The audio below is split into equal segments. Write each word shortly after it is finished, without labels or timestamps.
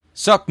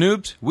Sup,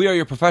 noobs? We are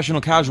your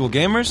professional casual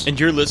gamers. And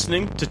you're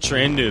listening to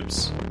Train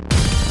Noobs.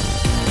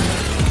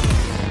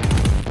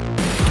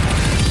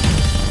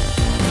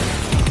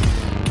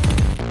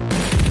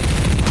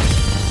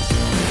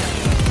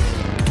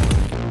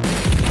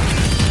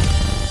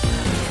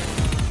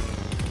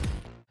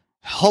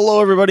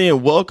 Hello, everybody,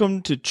 and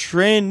welcome to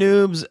Train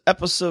Noobs,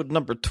 episode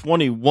number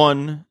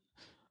 21,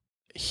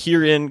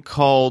 herein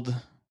called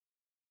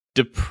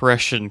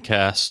Depression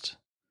Cast.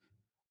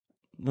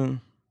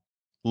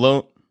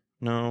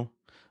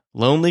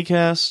 Lonely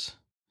Cast?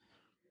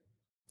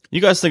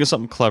 You guys think of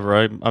something clever.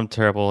 I'm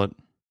terrible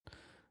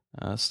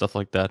at stuff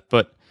like that.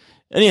 But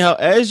anyhow,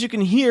 as you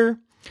can hear,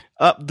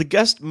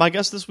 my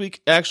guest this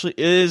week actually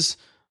is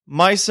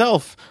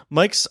myself.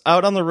 Mike's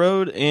out on the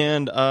road,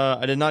 and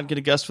I did not get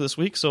a guest for this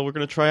week, so we're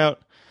going to try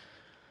out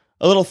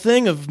a little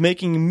thing of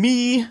making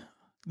me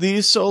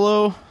the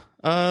solo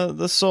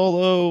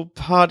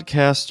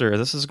podcaster.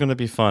 This is going to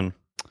be fun.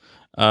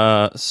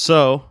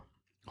 So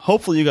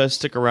hopefully you guys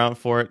stick around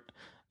for it.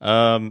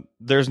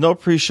 There's no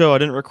pre-show. I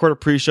didn't record a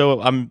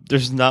pre-show.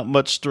 There's not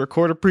much to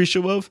record a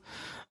pre-show of.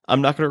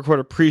 I'm not going to record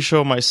a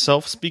pre-show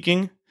myself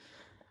speaking.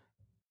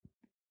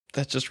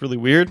 That's just really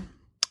weird.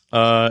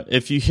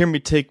 If you hear me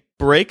take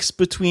breaks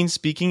between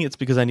speaking, it's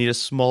because I need a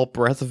small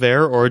breath of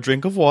air or a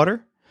drink of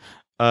water.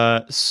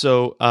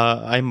 So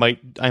I might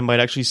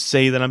actually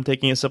say that I'm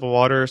taking a sip of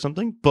water or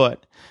something,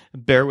 but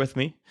bear with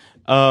me.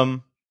 I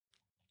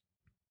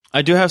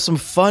do have some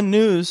fun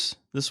news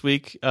this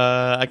week.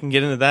 I can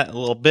get into that in a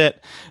little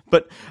bit,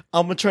 but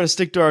I'm going to try to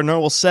stick to our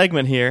normal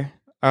segment here,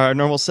 our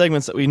normal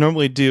segments that we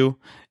normally do.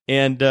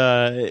 And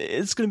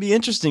it's going to be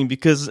interesting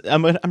because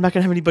I'm not going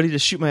to have anybody to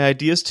shoot my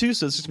ideas to,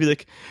 so it's just going to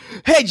be like,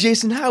 hey,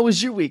 Jason, how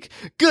was your week?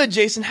 Good,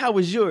 Jason, how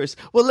was yours?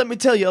 Well, let me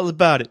tell you all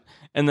about it.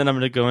 And then I'm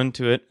going to go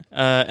into it.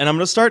 And I'm going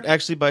to start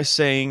actually by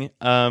saying,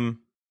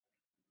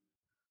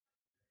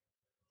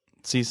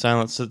 see,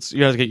 silence.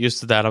 You guys get used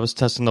to that. I was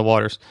testing the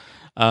waters.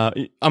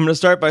 I'm going to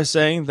start by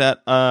saying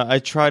that I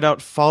tried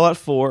out Fallout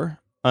 4,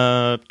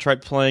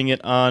 tried playing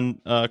it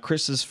on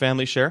Chris's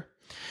family share,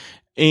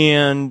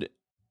 and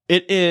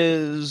it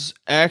is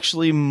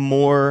actually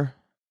more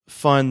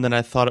fun than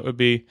I thought it would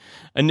be.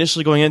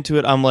 Initially going into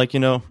it, I'm like,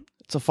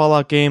 it's a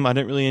Fallout game. I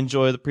didn't really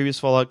enjoy the previous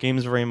Fallout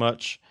games very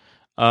much.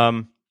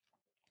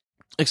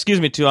 Excuse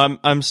me, too.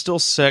 I'm still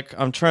sick.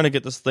 I'm trying to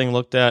get this thing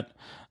looked at.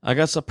 I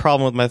got some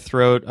problem with my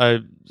throat.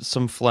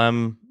 Some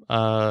phlegm,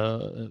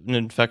 an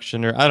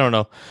infection, or I don't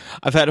know.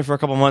 I've had it for a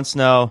couple months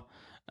now,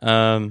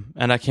 and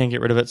I can't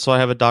get rid of it. So I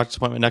have a doctor's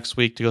appointment next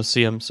week to go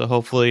see him. So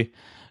hopefully,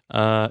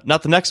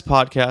 not the next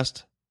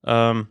podcast,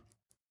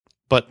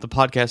 but the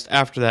podcast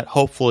after that,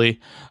 hopefully,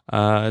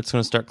 it's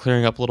going to start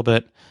clearing up a little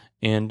bit,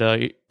 and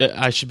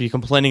I should be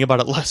complaining about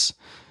it less.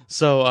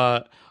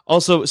 So,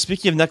 also,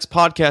 speaking of next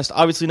podcast,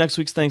 obviously next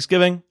week's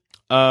Thanksgiving.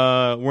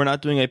 We're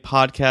not doing a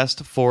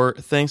podcast for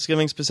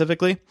Thanksgiving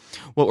specifically.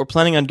 What we're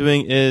planning on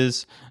doing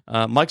is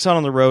Mike's out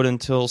on the road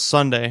until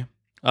Sunday,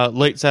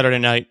 late Saturday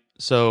night,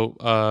 so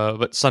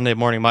but Sunday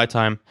morning my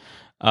time.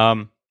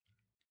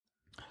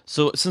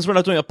 So since we're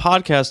not doing a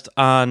podcast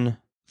on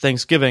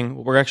Thanksgiving,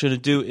 what we're actually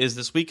going to do is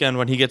this weekend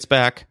when he gets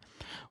back,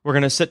 we're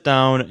going to sit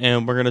down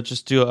and we're going to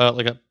just do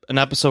an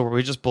episode where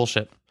we just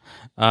bullshit.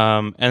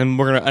 And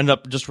we're going to end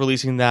up just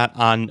releasing that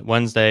on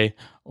Wednesday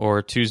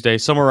or Tuesday,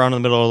 somewhere around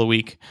in the middle of the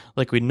week,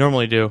 like we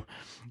normally do.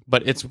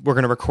 But we're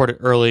going to record it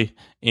early,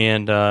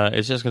 and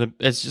it's just going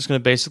to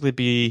basically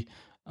be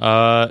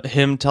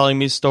him telling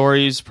me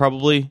stories,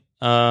 probably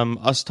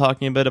us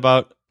talking a bit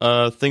about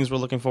things we're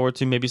looking forward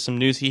to, maybe some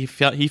news he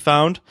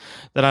found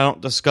that I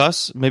don't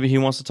discuss. Maybe he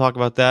wants to talk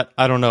about that.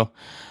 I don't know.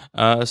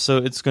 So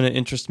it's going to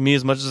interest me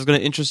as much as it's going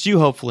to interest you,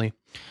 hopefully.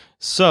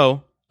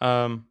 So,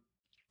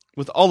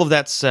 with all of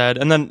that said,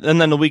 and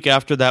then the week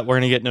after that, we're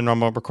going to get in a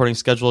normal recording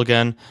schedule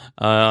again.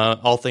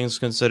 All things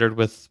considered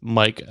with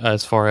Mike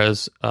as far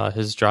as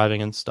his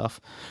driving and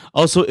stuff.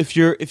 Also, if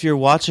you're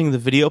watching the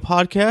video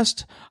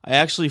podcast, I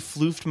actually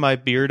floofed my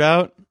beard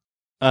out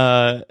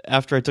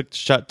after I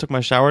took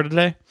my shower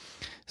today.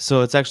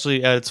 So it's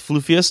actually at its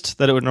floofiest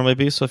that it would normally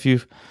be. So if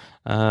you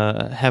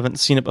haven't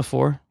seen it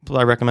before,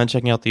 I recommend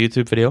checking out the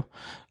YouTube video.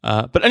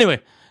 But anyway,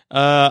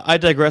 I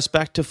digress.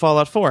 Back to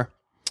Fallout 4.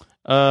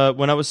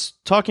 When I was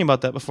talking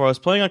about that before, I was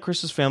playing on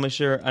Chris's family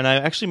share, and I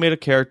actually made a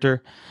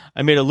character.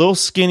 I made a little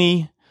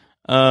skinny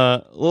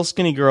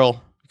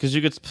girl, because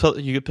you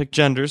could pick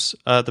genders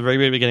at the very,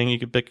 very beginning. You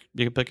could pick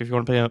if you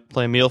want to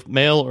play a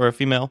male or a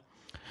female,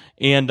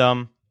 and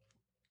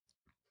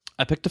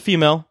I picked a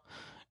female,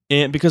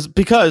 and because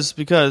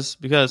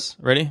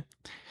ready,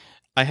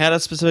 I had a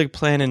specific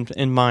plan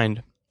in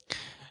mind.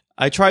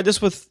 I tried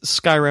this with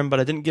Skyrim,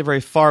 but I didn't get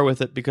very far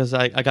with it because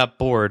I got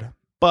bored.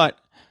 But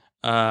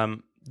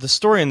the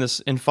story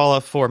in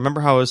Fallout 4,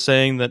 remember how I was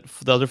saying that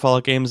for the other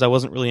Fallout games I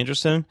wasn't really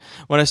interested in?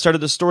 When I started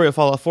the story of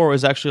Fallout 4, it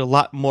was actually a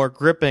lot more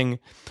gripping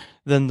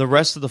than the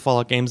rest of the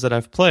Fallout games that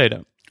I've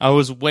played. I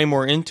was way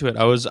more into it.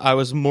 I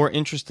was more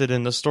interested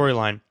in the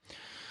storyline.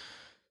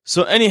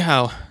 So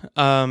anyhow,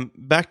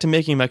 back to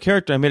making my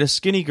character, I made a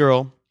skinny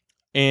girl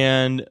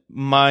And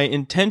my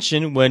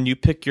intention when you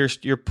pick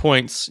your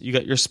points, you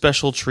got your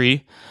special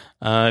tree.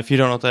 If you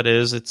don't know what that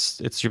is,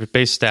 it's your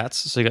base stats.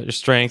 So you got your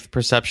strength,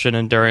 perception,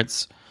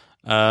 endurance,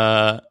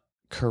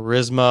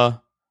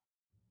 charisma,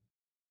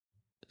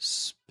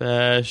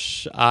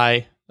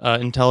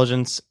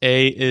 intelligence.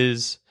 A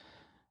is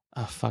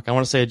I want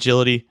to say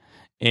agility,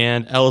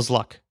 and L is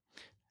luck.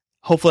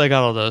 Hopefully I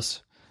got all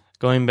those,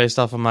 going based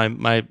off of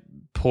my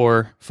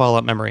poor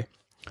Fallout memory.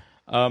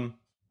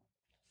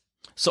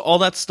 So all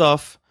that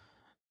stuff,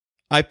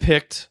 I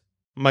picked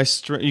my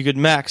you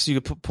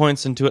could put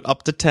points into it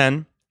up to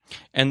 10,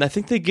 and I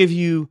think they give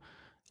you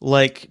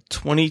like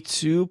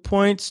 22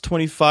 points,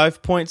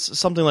 25 points,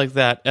 something like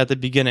that at the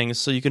beginning.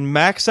 So you can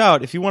max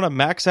out, if you want to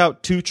max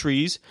out 2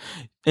 trees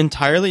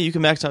entirely, you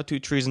can max out 2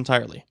 trees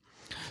entirely.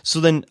 So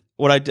then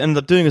what I ended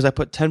up doing is I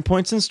put 10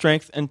 points in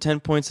strength and 10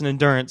 points in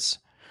endurance.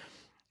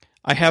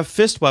 I have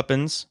fist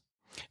weapons,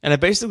 and I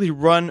basically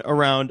run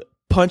around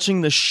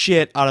punching the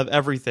shit out of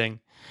everything.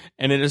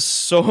 And it is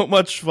so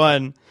much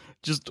fun.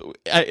 Just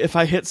if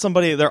I hit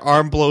somebody, their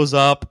arm blows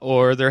up,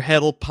 or their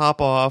head will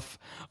pop off,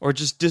 or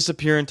just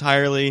disappear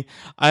entirely.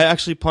 I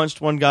actually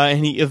punched one guy,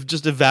 and he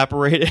just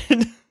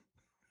evaporated.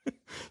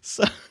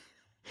 So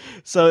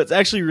it's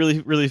actually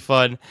really, really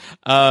fun.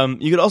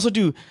 You could also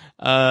do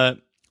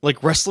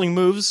like wrestling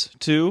moves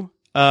too.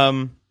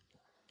 I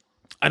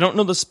don't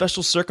know the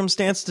special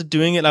circumstance to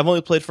doing it. I've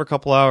only played for a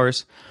couple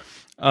hours,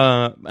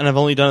 and I've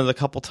only done it a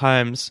couple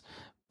times.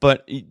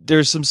 But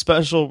there's some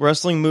special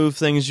wrestling move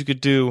things you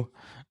could do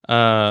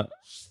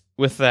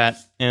with that,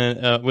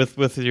 and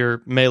with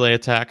your melee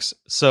attacks.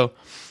 So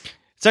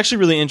it's actually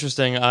really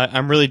interesting.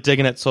 I'm really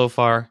digging it so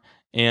far.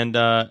 And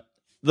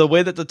the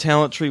way that the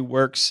talent tree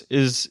works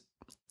is,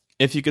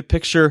 if you could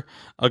picture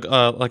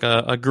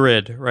a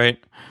grid,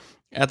 right?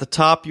 At the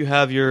top, you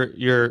have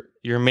your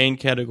main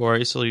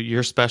category, so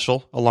your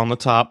special along the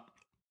top,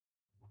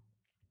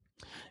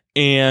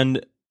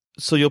 and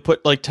so you'll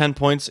put like 10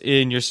 points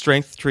in your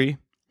strength tree.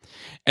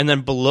 And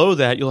then below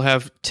that, you'll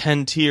have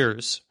 10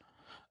 tiers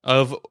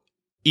of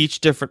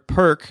each different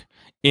perk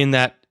in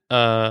that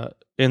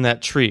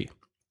tree.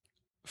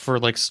 For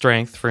like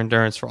strength, for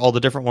endurance, for all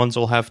the different ones,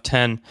 will have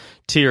 10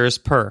 tiers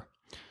per.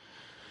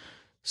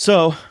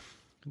 So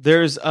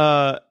there's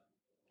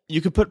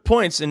you can put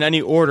points in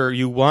any order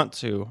you want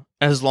to,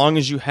 as long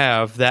as you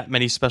have that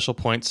many special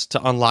points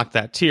to unlock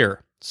that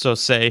tier. So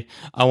say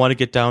I want to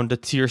get down to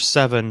tier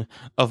 7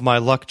 of my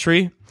luck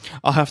tree.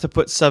 I'll have to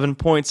put 7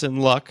 points in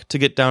luck to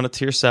get down to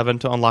tier 7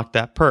 to unlock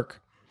that perk.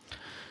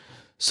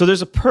 So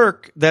there's a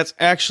perk that's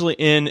actually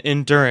in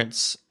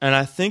endurance, and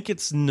I think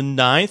it's the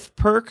 9th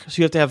perk.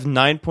 So you have to have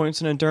 9 points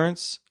in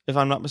endurance, if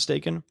I'm not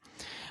mistaken.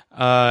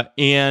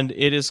 And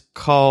it is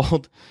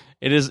called,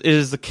 it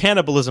is the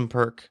cannibalism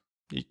perk.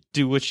 You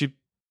do what you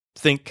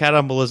think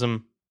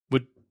cannibalism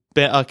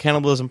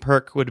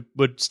perk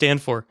would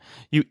stand for.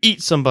 You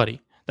eat somebody.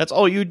 That's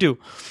all you do.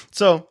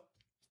 So,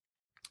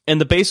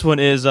 and the base one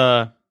is,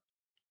 I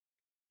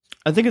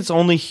think it's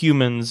only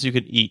humans you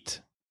could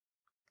eat,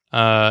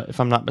 if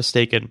I'm not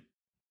mistaken.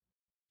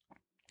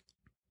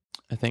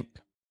 I think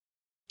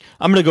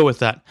I'm gonna go with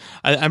that.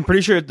 I'm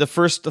pretty sure the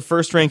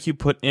first rank you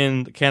put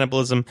in the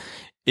cannibalism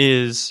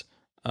is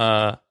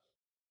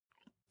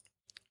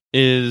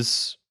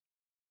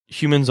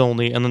humans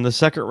only, and then the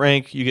second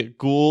rank you get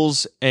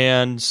ghouls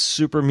and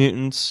super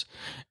mutants,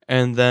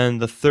 and then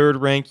the third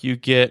rank you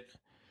get,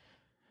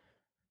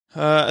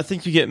 I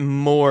think you get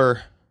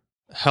more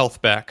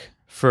health back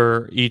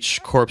for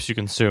each corpse you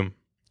consume.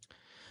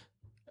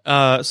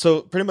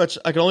 So pretty much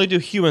I can only do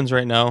humans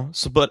right now.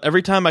 So, but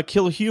every time I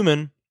kill a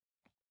human,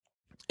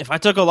 if I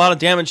took a lot of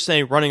damage,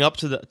 say running up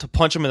to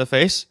punch him in the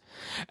face,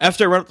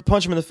 after I run up to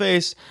punch him in the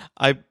face,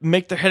 I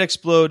make their head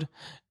explode,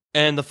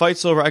 and the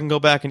fight's over. I can go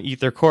back and eat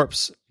their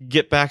corpse,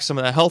 get back some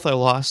of that health I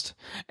lost.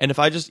 And if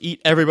I just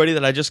eat everybody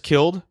that I just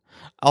killed,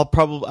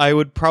 I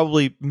would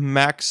probably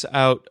max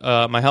out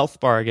my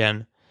health bar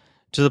again,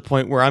 to the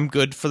point where I'm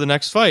good for the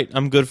next fight.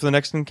 I'm good for the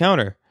next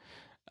encounter.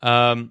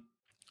 Now,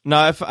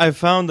 I've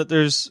found that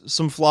there's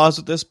some flaws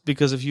with this,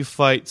 because if you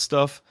fight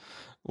stuff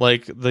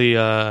like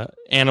the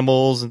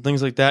animals and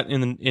things like that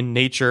in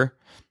nature,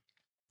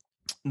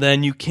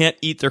 then you can't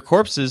eat their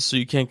corpses, so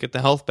you can't get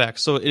the health back.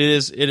 So it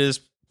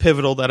is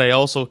pivotal that I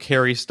also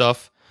carry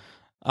stuff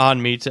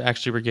on me to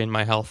actually regain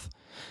my health.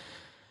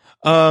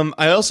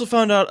 I also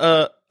found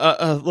out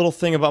a little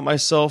thing about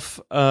myself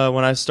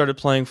when I started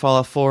playing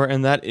Fallout 4,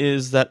 and that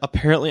is that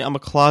apparently I'm a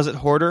closet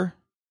hoarder.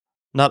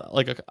 Not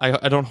like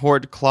I don't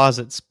hoard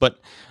closets, but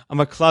I'm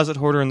a closet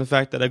hoarder in the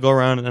fact that I go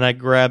around and I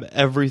grab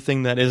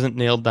everything that isn't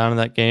nailed down in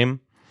that game,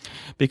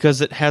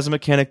 because it has a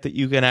mechanic that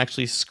you can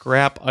actually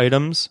scrap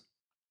items,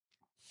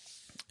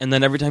 and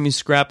then every time you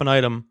scrap an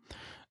item,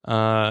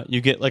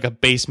 you get like a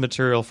base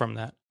material from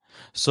that.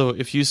 So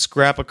if you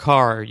scrap a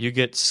car, you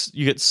get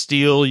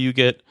steel, you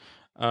get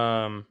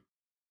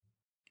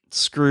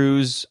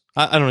screws.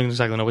 I don't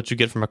exactly know what you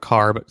get from a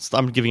car, but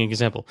I'm giving you an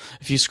example.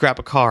 If you scrap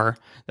a car,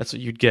 that's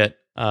what you'd get.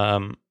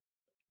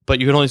 But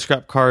you can only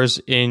scrap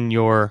cars in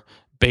your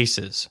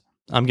bases.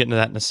 I'm getting to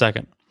that in a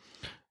second.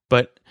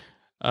 But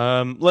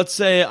let's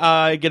say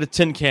I get a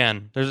tin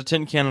can. There's a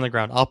tin can on the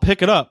ground. I'll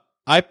pick it up.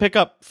 I pick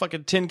up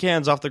fucking tin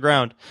cans off the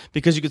ground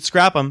because you could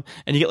scrap them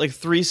and you get like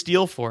 3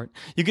 steel for it.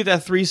 You get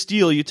that 3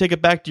 steel, you take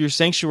it back to your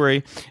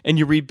sanctuary and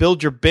you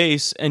rebuild your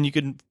base and you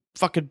can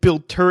fucking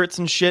build turrets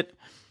and shit.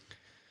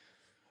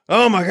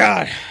 Oh my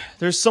god,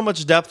 there's so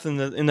much depth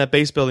in that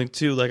base building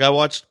too. Like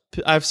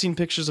I've seen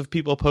pictures of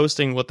people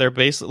posting what their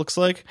base looks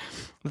like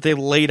that they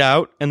laid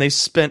out and they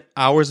spent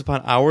hours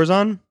upon hours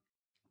on.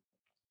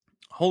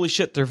 Holy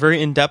shit, they're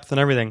very in depth and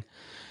everything.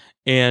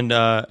 And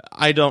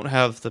I don't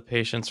have the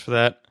patience for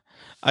that.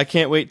 I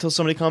can't wait till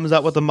somebody comes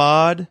out with a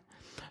mod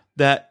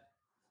that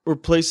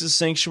replaces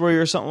Sanctuary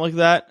or something like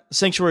that.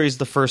 Sanctuary is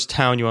the first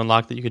town you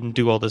unlock that you can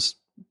do all this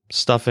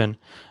stuff in.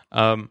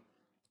 And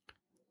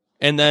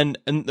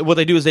what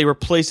they do is they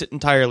replace it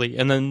entirely,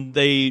 and then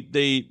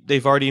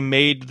they've already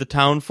made the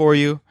town for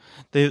you.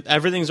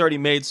 Everything's already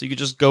made, so you can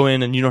just go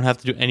in and you don't have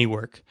to do any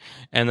work.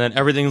 And then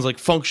everything's like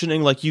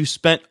functioning like you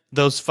spent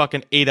those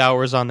fucking 8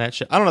 hours on that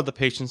shit. I don't have the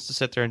patience to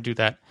sit there and do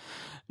that,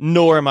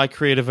 nor am I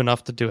creative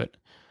enough to do it.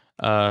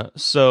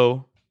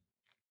 So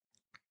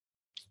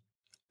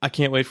I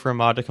can't wait for a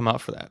mod to come out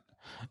for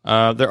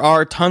that. There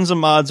are tons of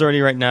mods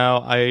already right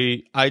now.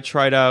 I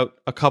tried out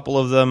a couple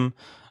of them.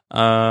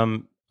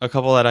 A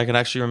couple that I can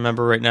actually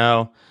remember right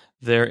now.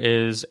 There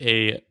is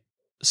a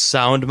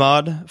sound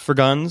mod for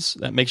guns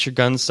that makes your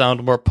guns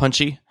sound more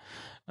punchy.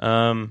 They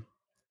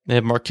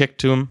have more kick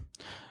to them.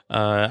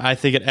 I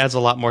think it adds a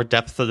lot more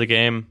depth to the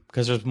game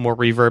because there's more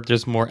reverb,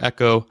 there's more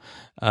echo,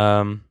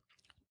 and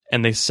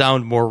they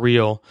sound more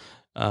real,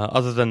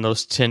 other than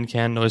those tin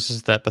can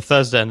noises that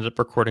Bethesda ended up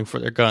recording for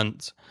their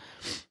guns.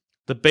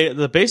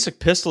 The basic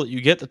pistol that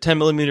you get, the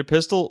 10mm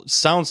pistol,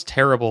 sounds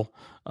terrible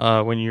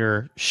when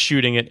you're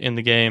shooting it in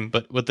the game,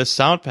 but with this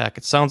sound pack,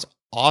 it sounds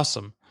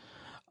awesome.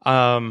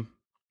 And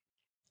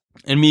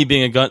me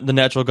being the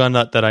natural gun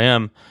nut that I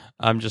am,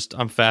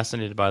 I'm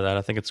fascinated by that.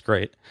 I think it's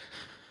great.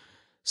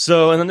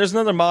 So, and then there's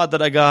another mod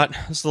that I got.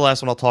 This is the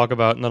last one I'll talk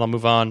about, and then I'll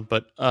move on.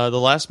 But the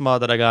last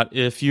mod that I got,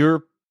 if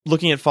you're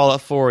looking at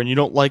Fallout 4 and you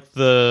don't like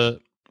the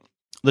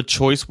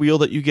choice wheel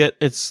that you get,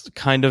 it's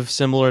kind of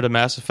similar to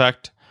Mass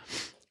Effect,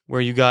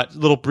 where you got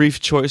little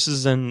brief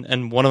choices,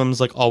 and one of them is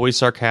like always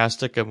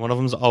sarcastic, and one of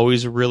them is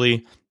always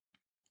really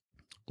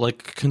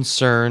like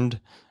concerned.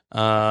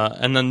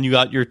 And then you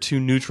got your 2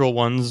 neutral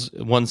ones.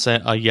 One's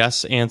a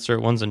yes answer,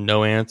 one's a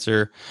no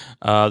answer.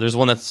 There's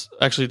one that's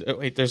actually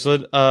there's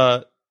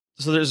a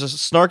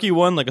snarky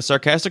one, like a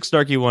sarcastic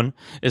snarky one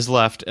is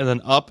left, and then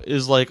up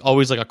is like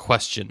always like a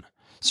question.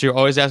 So you're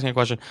always asking a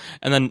question.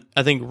 And then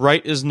I think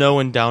right is no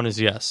and down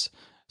is yes.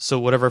 So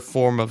whatever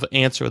form of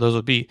answer those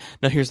would be.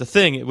 Now here's the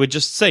thing, it would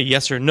just say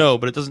yes or no,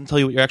 but it doesn't tell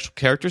you what your actual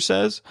character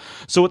says.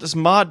 So what this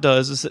mod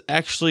does is it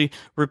actually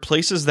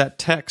replaces that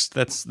text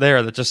that's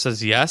there that just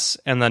says yes,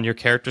 and then your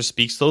character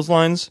speaks those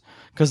lines,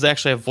 because they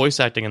actually have voice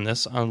acting in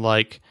this,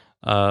 unlike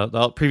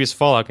the previous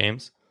Fallout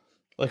games.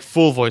 Like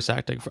full voice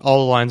acting, for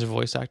all the lines are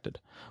voice acted,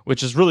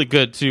 which is really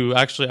good too.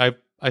 Actually,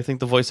 I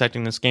think the voice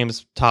acting in this game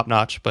is top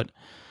notch, but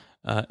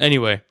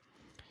anyway,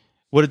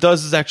 what it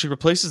does is actually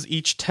replaces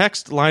each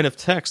line of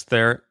text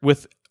there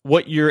with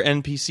what your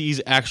NPC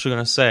is actually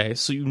going to say,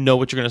 so you know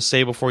what you're going to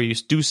say before you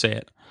do say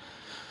it.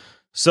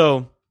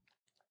 So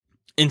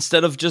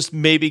instead of just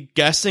maybe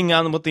guessing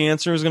on what the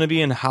answer is going to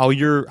be and how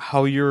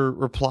your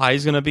reply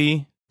is going to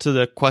be to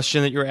the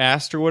question that you're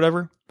asked or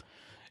whatever,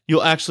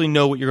 you'll actually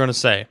know what you're going to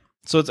say.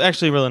 So it's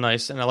actually really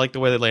nice, and I like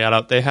the way they lay it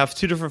out. They have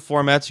 2 different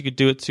formats you could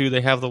do it to.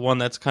 They have the one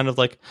that's kind of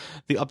like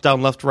the up,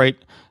 down, left, right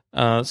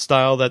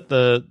style that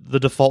the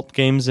default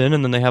game's in,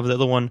 and then they have the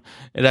other one.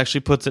 It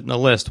actually puts it in a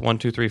list, 1,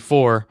 2, 3,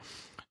 4,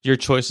 your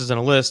choices in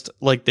a list,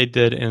 like they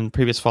did in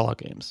previous Fallout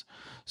games.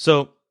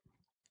 So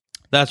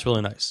that's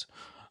really nice.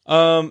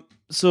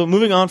 So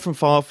moving on from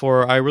Fallout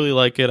 4, I really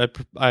like it.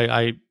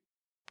 I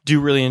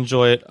do really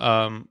enjoy it.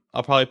 I'll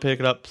probably pick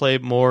it up, play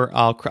more.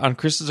 I'll on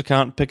Chris's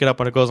account pick it up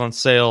when it goes on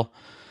sale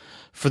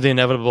for the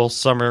inevitable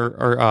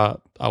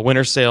summer or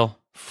winter sale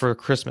for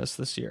Christmas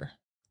this year.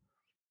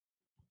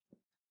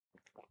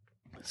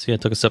 See, I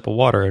took a sip of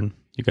water and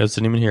you guys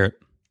didn't even hear it.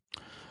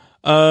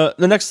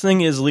 The next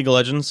thing is League of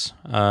Legends.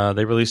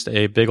 They released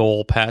a big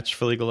old patch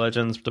for League of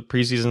Legends. The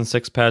preseason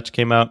 6 patch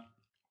came out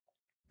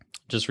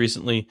just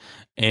recently,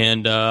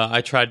 and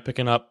I tried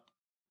picking up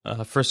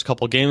first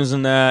couple games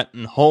in that,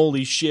 and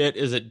holy shit,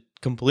 is it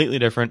completely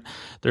different.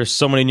 There's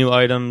so many new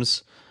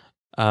items.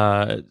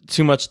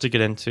 Too much to get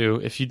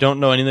into. If you don't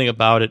know anything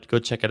about it, go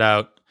check it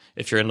out.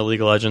 If you're into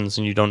League of Legends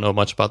and you don't know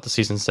much about the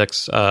Season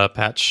 6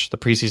 patch, the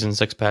preseason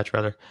 6 patch,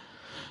 rather,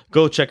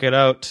 go check it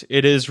out.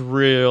 It is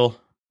real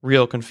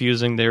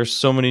confusing. There's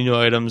so many new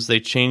items.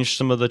 They changed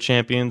some of the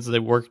champions. They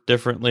work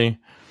differently.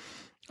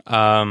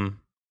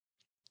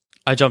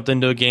 I jumped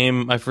into a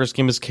game. My first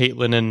game is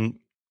Caitlyn, and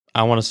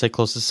I want to say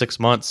close to 6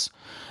 months.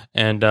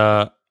 And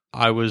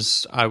I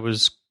was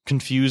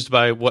confused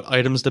by what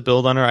items to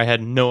build on her. I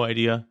had no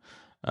idea.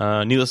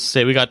 Needless to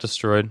say, we got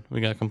destroyed. We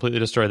got completely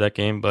destroyed that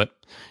game, but,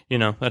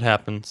 that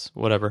happens.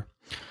 Whatever.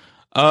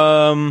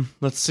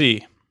 Let's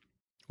see.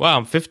 Wow,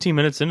 I'm 15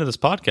 minutes into this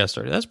podcast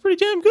already. That's pretty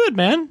damn good,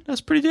 man.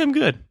 That's pretty damn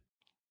good.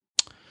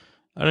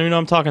 I don't even know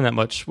I'm talking that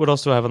much. What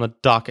else do I have on the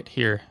docket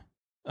here?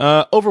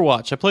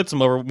 Overwatch. I played some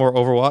more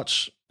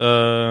Overwatch.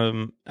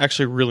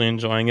 Actually really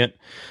enjoying it.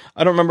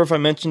 I don't remember if I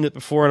mentioned it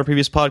before on a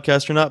previous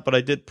podcast or not, but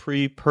I did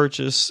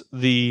pre-purchase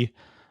the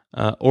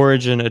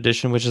Origin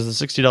edition, which is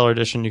the $60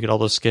 edition. You get all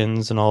the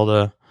skins and all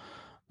the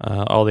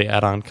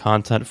add-on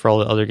content for all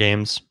the other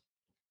games.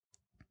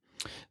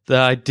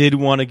 That I did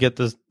want to get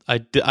this.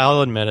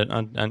 I'll admit it.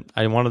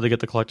 I wanted to get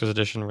the collector's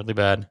edition really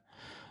bad,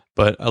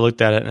 but I looked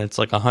at it and it's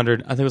like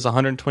 $100. I think it was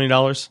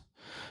 $120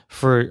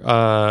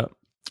 for.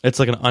 It's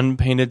like an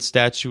unpainted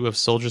statue of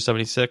Soldier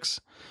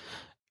 76.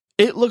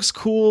 It looks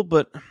cool,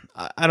 but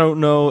I don't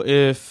know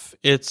if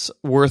it's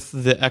worth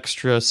the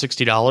extra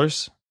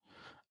 $60.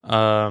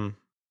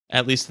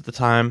 At least at the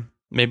time.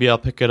 Maybe I'll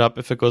pick it up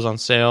if it goes on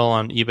sale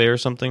on eBay or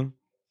something.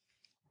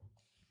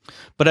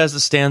 But as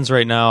it stands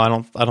right now, I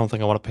don't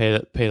think I want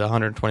to pay the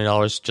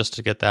 $120 just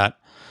to get that.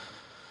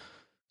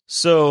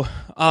 So,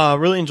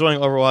 really enjoying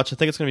Overwatch. I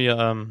think it's going to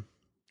be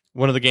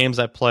one of the games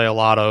I play a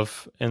lot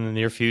of in the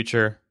near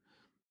future.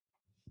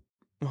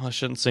 Well, I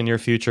shouldn't say near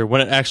future.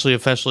 When it actually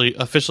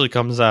officially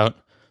comes out.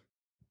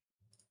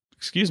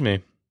 Excuse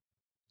me.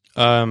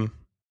 When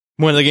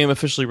the game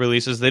officially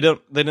releases, they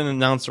didn't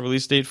announce a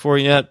release date for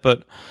it yet,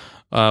 but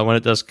when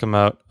it does come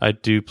out, I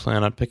do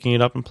plan on picking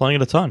it up and playing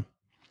it a ton.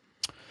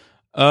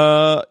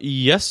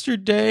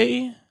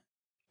 Yesterday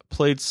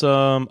played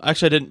some.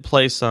 Actually, I didn't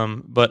play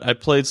some, but I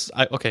played.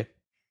 Okay,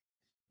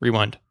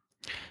 rewind.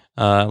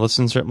 Let's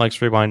insert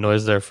Mike's rewind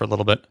noise there for a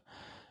little bit.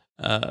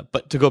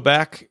 But to go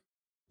back,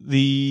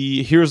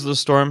 the Heroes of the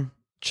Storm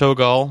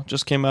Cho'Gall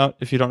just came out.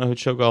 If you don't know who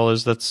Cho'Gall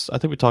is, I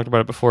think we talked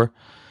about it before.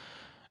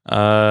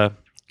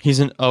 He's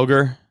an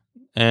ogre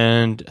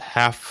and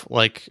half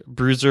like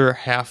bruiser,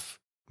 half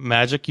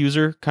magic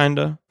user,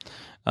 kinda.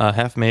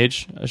 Half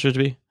mage, I should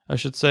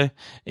say.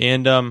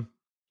 And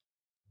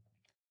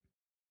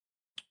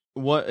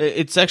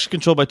it's actually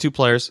controlled by two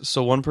players.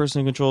 So one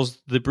person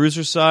controls the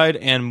bruiser side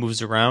and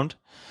moves around,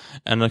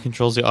 and then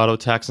controls the auto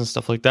attacks and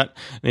stuff like that.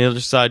 And the other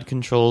side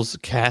controls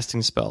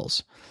casting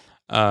spells.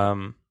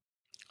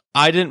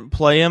 I didn't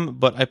play him,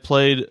 but I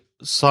played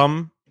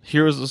some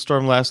Heroes of the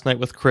Storm last night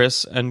with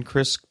Chris, and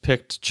Chris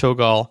picked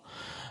Cho'Gall.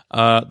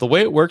 The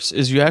way it works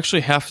is you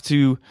actually have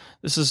to.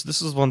 This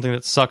is one thing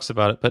that sucks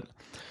about it, but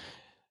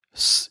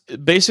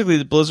basically,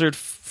 the Blizzard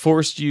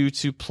forced you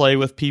to play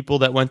with people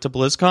that went to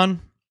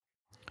BlizzCon.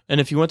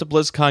 And if you went to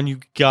BlizzCon,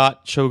 you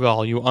got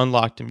Cho'Gall. You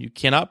unlocked him. You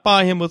cannot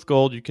buy him with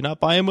gold. You cannot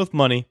buy him with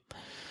money.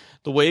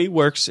 The way it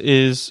works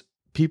is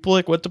people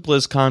that went to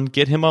BlizzCon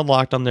get him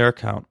unlocked on their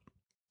account.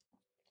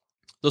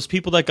 Those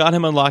people that got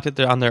him unlocked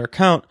on their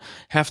account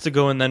have to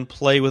go and then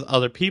play with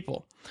other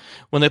people.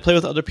 When they play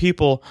with other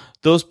people,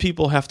 those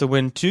people have to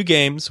win 2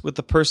 games with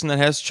the person that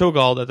has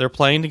Cho'Gall that they're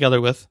playing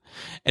together with.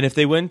 And if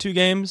they win 2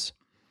 games,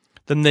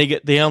 then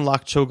they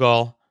unlock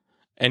Cho'Gall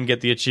and get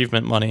the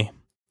achievement money,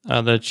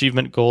 the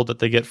achievement gold that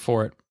they get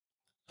for it.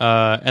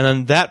 And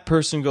then that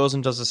person goes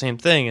and does the same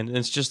thing, and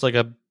it's just like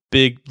a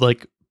big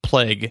like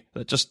plague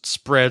that just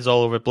spreads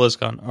all over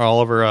BlizzCon or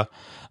all over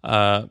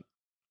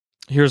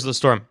Heroes of the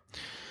Storm.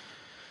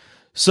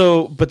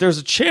 So, but there's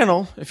a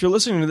channel, if you're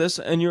listening to this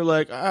and you're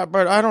like,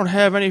 but I don't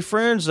have any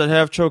friends that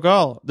have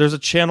Cho'Gall. There's a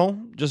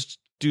channel, just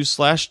do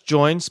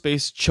 /join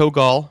space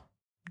Cho'Gall,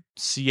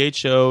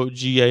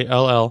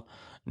 CHOGALL.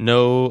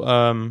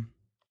 No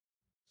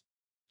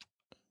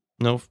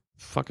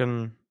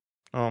fucking,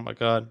 oh my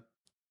god.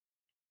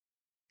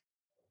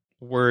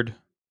 Word,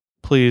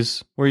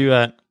 please, where you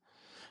at?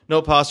 No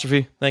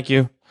apostrophe, thank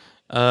you.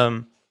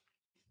 I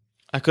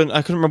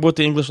couldn't remember what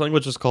the English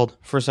language was called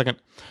for a second.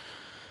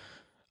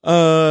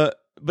 But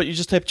you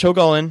just type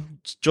Cho'Gall in,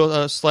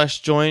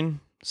 /join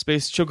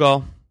space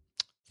Cho'Gall.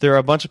 There are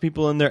a bunch of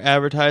people in there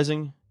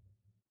advertising.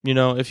 You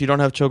know, if you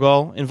don't have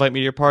Cho'Gall, invite me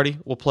to your party.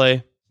 We'll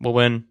play. We'll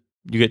win.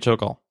 You get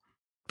Cho'Gall.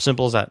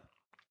 Simple as that.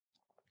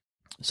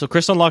 So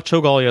Chris unlocked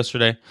Cho'Gall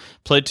yesterday.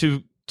 Played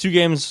two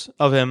games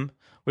of him.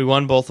 We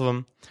won both of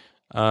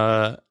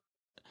them.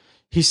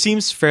 He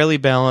seems fairly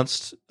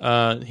balanced.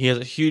 He has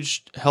a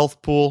huge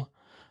health pool,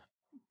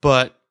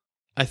 but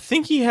I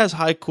think he has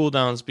high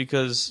cooldowns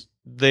because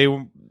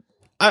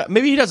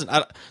maybe he doesn't.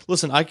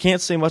 Listen, I can't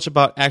say much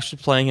about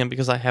actually playing him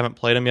because I haven't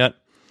played him yet.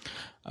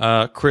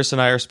 Chris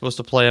and I are supposed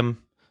to play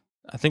him,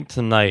 I think,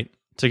 tonight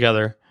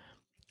together.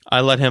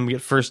 I let him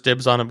get first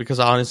dibs on him because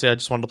honestly, I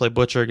just wanted to play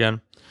Butcher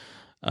again.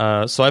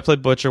 So I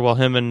played Butcher while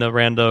him and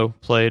Rando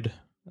played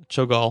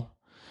Cho'Gall.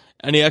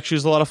 And he actually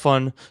was a lot of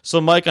fun.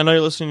 So Mike, I know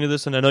you're listening to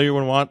this and I know you're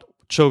going to want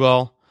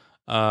Cho'Gall.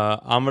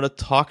 I'm going to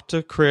talk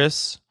to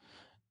Chris.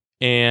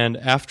 And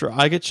after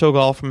I get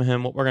Cho'Gall from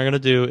him, what we're going to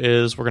do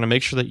is we're going to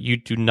make sure that you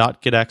do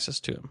not get access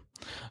to him.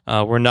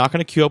 We're not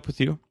going to queue up with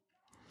you.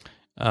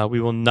 We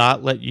will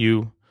not let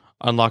you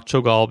unlock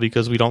Cho'Gall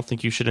because we don't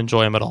think you should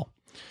enjoy him at all.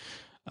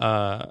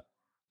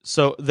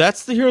 So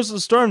that's the Heroes of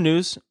the Storm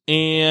news,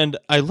 and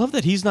I love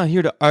that he's not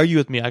here to argue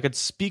with me. I could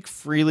speak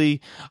freely.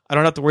 I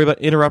don't have to worry about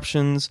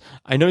interruptions.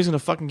 I know he's going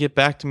to fucking get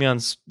back to me on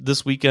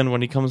this weekend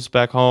when he comes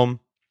back home,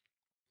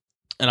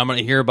 and I'm going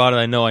to hear about it.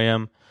 I know I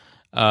am.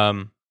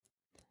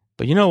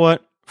 But you know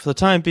what? For the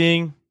time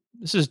being,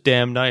 this is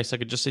damn nice. I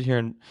could just sit here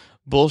and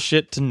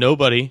bullshit to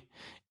nobody,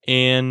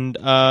 and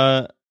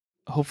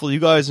hopefully you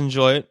guys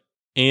enjoy it.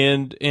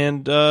 And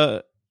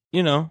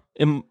you know,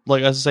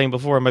 like I was saying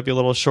before, it might be a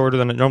little shorter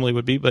than it normally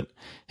would be, but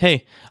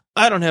hey,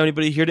 I don't have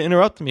anybody here to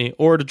interrupt me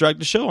or to drag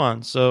the show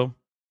on, so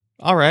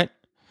all right.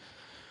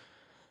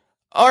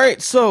 All right,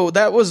 so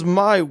that was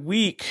my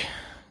week.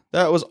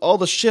 That was all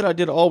the shit I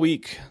did all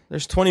week.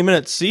 There's 20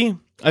 minutes. See?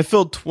 I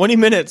filled 20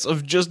 minutes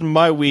of just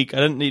my week. I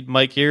didn't need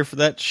Mike here for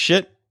that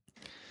shit.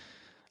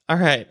 All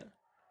right.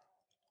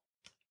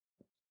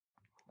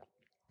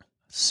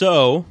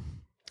 So,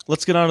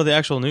 let's get on to the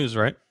actual news,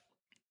 right?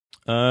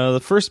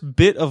 The first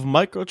bit of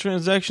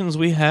microtransactions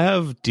we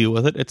have, deal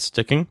with it. It's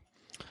sticking.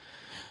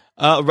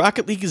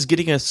 Rocket League is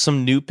getting us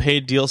some new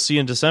paid DLC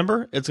in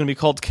December. It's going to be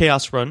called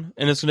Chaos Run,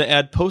 and it's going to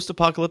add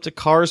post-apocalyptic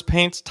cars,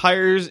 paints,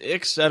 tires,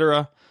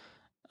 etc.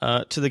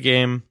 To the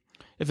game.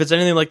 If it's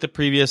anything like the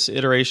previous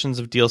iterations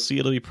of DLC,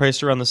 it'll be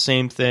priced around the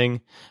same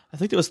thing. I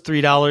think it was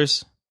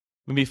 $3,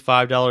 maybe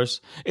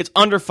 $5. It's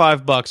under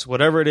 $5.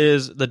 Whatever it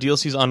is, the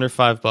DLC is under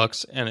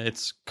 $5, and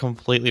it's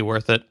completely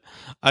worth it.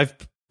 I've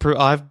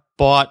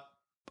bought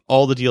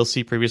all the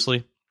DLC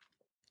previously.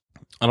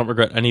 I don't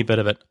regret any bit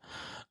of it.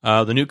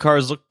 The new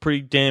cars look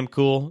pretty damn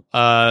cool.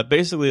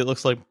 Basically, it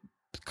looks like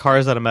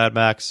cars out of Mad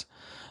Max.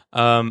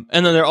 And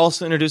then they're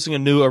also introducing a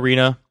new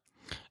arena.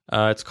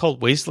 It's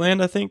called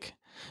Wasteland, I think.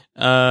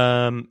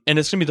 And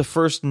it's going to be the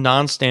first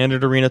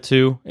non-standard arena,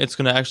 too. It's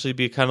going to actually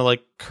be kind of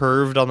like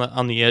curved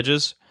on the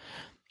edges.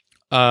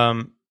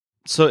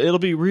 So it'll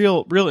be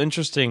real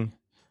interesting.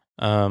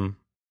 And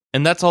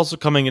that's also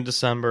coming in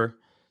December.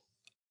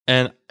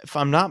 And if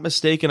I'm not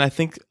mistaken, I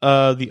think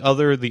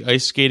the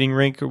ice skating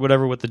rink or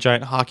whatever with the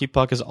giant hockey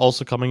puck is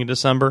also coming in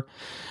December.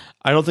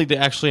 I don't think they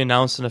actually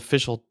announced an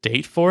official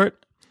date for it,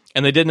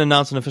 and they didn't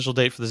announce an official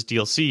date for this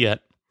DLC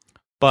yet.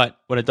 But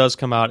when it does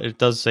come out, it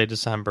does say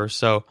December.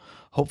 So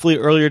hopefully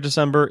earlier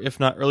December, if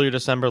not earlier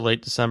December,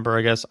 late December,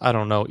 I guess. I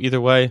don't know.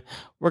 Either way,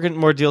 we're getting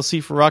more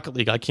DLC for Rocket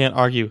League. I can't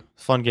argue.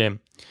 Fun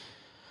game.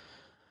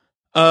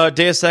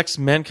 Deus Ex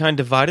Mankind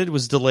Divided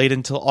was delayed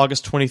until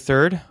August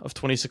 23rd of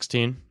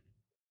 2016.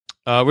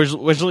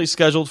 Originally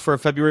scheduled for a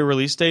February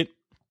release date,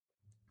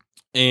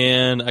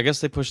 and I guess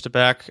they pushed it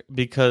back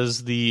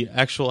because the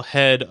actual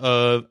head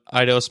of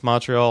Eidos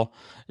Montreal,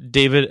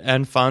 David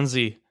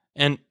Anfanzi,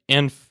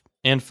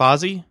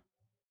 Anfazi?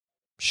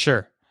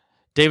 Sure.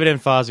 David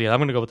Anfazi, I'm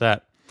going to go with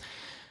that.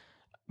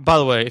 By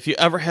the way, if you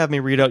ever have me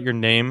read out your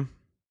name,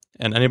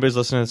 and anybody's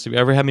listening to this, if you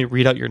ever have me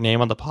read out your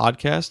name on the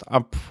podcast,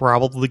 I'm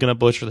probably going to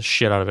butcher the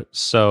shit out of it,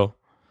 so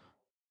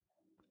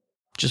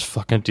just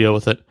fucking deal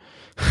with it.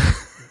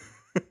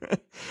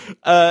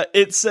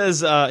 It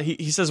says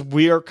he says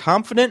we are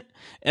confident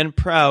and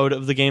proud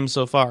of the game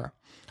so far.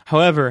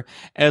 However,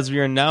 as we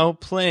are now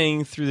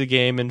playing through the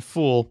game in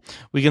full,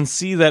 we can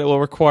see that it will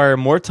require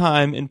more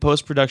time in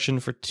post-production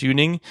for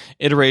tuning,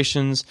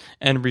 iterations,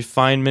 and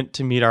refinement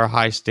to meet our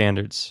high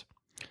standards.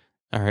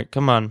 All right,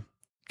 come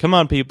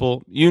on,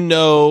 people. You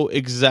know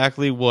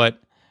exactly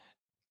what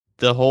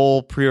the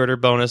whole pre-order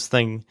bonus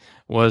thing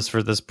was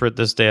for this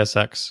Deus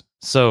Ex.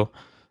 So,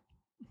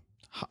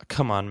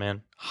 come on,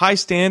 man. High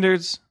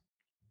standards,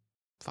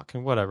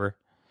 fucking whatever.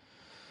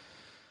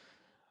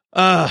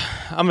 I'm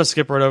gonna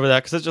skip right over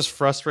that because it just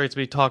frustrates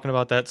me talking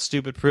about that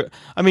stupid.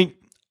 I mean,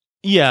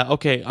 yeah,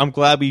 okay. I'm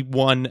glad we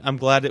won. I'm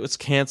glad it was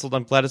canceled.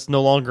 I'm glad it's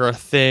no longer a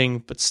thing.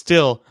 But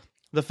still,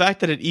 the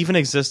fact that it even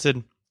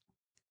existed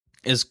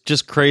is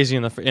just crazy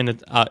in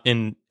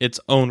its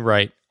own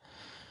right.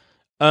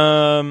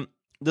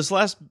 This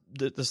last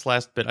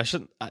bit, I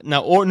shouldn't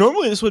now. Or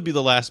normally this would be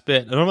the last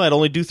bit. Normally I'd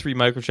only do 3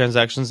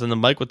 microtransactions and the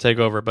mic would take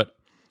over, but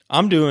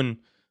I'm doing.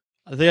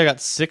 I think I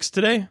got 6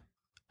 today.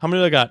 How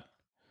many do I got?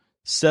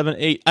 7,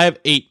 8. I have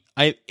 8.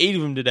 I have 8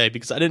 of them today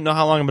because I didn't know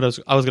how long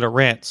I was going to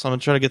rant. So I'm going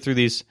to try to get through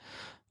these.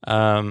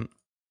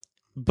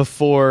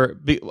 Before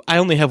I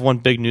only have one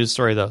big news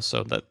story though,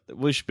 so that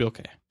we should be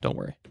okay. Don't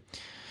worry.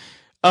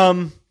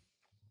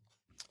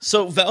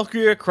 So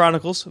Valkyria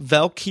Chronicles.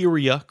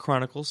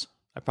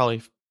 I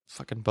probably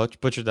fucking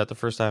butchered that the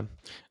first time.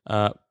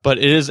 But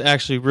it is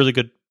actually a really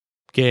good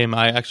game.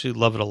 I actually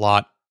love it a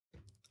lot.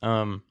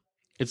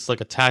 It's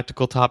like a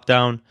tactical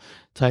top-down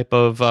type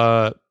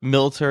of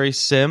military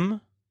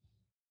sim.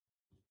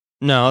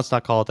 No, let's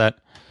not call it that.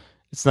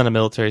 It's not a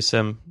military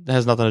sim. It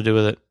has nothing to do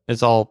with it.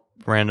 It's all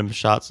random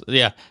shots.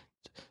 Yeah,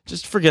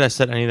 just forget I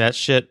said any of that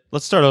shit.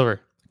 Let's start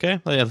over,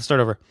 okay? Yeah, let's start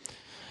over.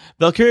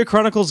 Valkyria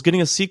Chronicles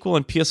getting a sequel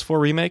and PS4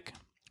 remake.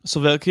 So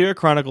Valkyria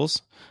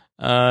Chronicles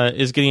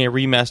is getting a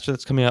remaster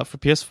that's coming out for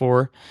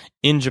PS4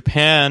 in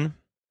Japan.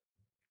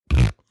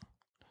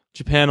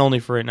 Japan only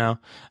for right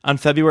now. On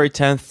February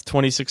 10th,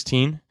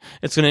 2016.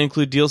 It's going to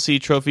include DLC,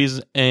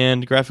 trophies,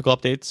 and graphical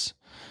updates.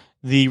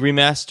 The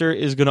remaster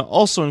is going to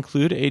also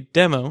include a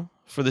demo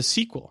for the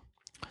sequel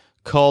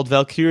called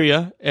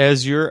Valkyria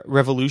Azure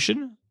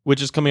Revolution,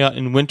 which is coming out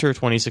in winter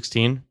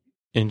 2016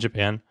 in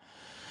Japan.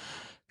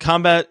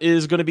 Combat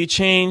is going to be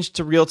changed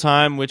to real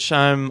time, which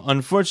I'm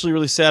unfortunately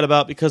really sad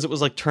about because it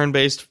was like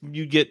turn-based.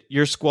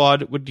 Your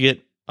squad would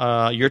get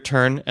your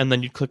turn, and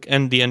then you'd click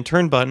the end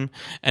turn button,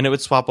 and it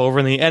would swap over,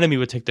 and the enemy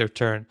would take their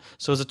turn.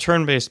 So it was a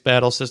turn-based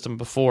battle system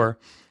before,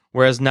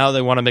 whereas now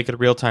they want to make it a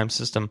real-time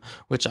system,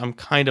 which I'm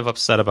kind of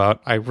upset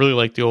about. I really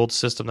like the old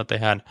system that they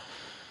had.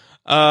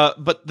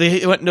 But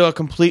they went into a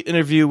complete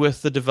interview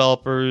with the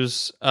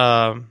developers.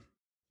 Maybe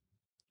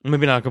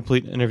not a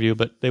complete interview,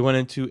 but they went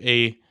into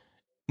a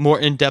more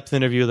in-depth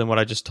interview than what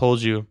I just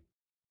told you.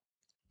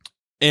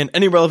 And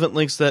any relevant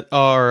links that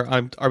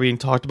are being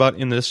talked about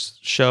in this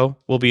show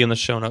will be in the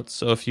show notes.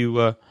 So if you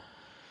want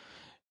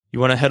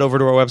to head over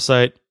to our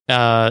website,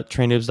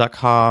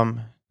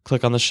 trainnoobs.com,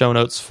 click on the show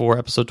notes for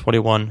episode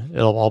 21.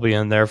 It'll all be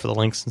in there for the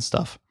links and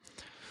stuff.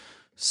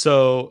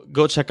 So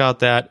go check out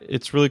that.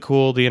 It's really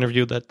cool, the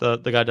interview that the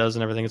guy does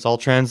and everything. It's all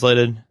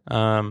translated.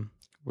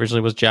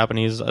 Originally was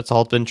Japanese. It's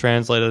all been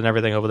translated and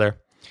everything over there.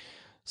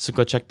 So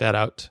go check that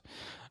out.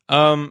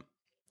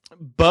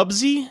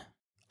 Bubsy,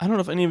 I don't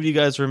know if any of you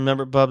guys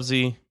remember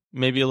Bubsy.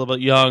 Maybe a little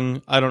bit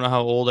young. I don't know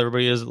how old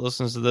everybody is that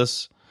listens to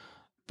this.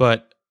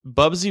 But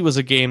Bubsy was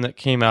a game that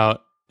came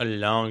out a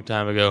long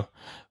time ago.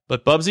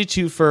 But Bubsy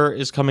 2 Fur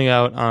is coming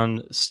out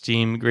on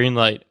Steam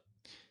Greenlight.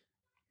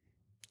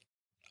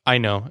 I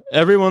know.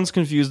 Everyone's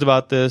confused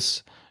about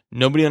this.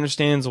 Nobody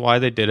understands why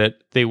they did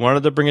it. They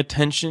wanted to bring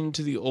attention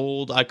to the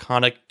old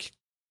iconic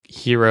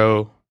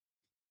hero.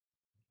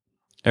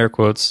 Air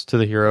quotes to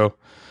the hero.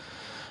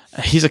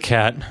 He's a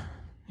cat.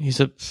 He's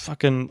a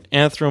fucking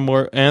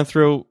anthropomorphic,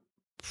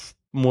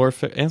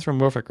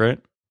 right?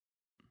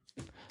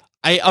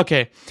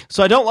 Okay.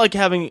 So I don't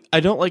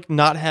like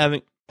not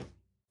having.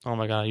 Oh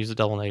my god, I used a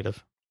double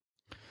negative.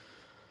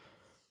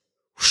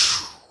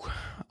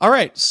 All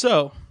right,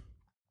 so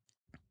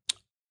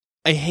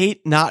I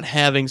hate not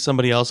having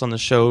somebody else on the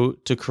show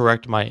to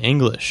correct my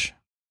English.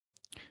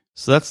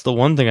 So that's the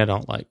one thing I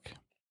don't like.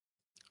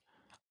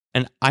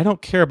 And I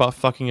don't care about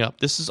fucking up.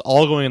 This is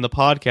all going in the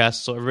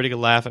podcast, so everybody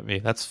can laugh at me.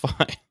 That's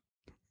fine.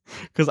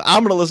 Because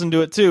I'm going to listen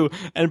to it too,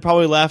 and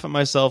probably laugh at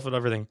myself and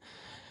everything.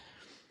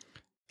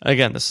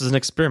 Again, this is an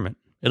experiment.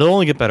 It'll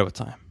only get better with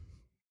time.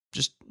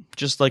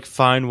 Just like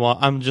fine wine.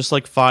 I'm just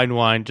like fine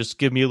wine. Just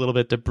give me a little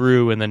bit to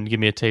brew, and then give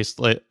me a taste.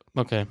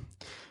 Okay.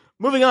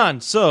 Moving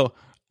on. So,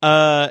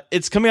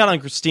 it's coming out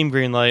on Steam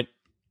Greenlight.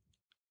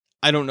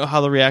 I don't know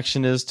how the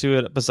reaction is to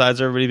it, besides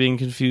everybody being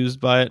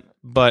confused by it.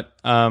 But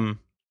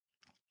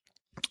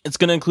it's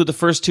going to include the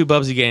first 2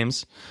 Bubsy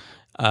games.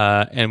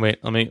 And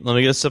wait, let me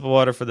get a sip of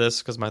water for this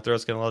because my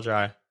throat's getting a little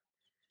dry.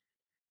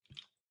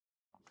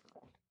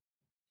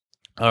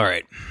 All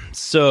right,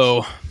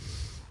 so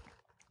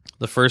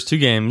the first 2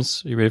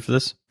 games. Are you ready for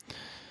this?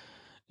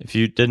 If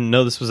you didn't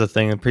know this was a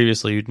thing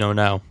previously, you'd know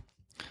now.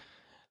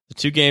 The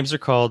 2 games are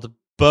called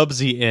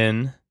Bubsy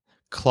Inn,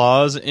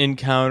 Claws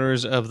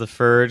Encounters of the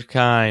Furred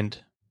Kind.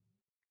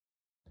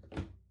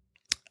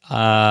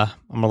 I'm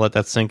gonna let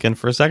that sink in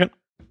for a second.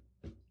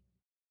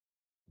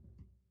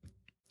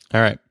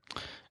 All right.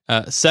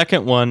 The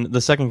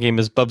second game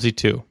is Bubsy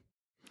 2.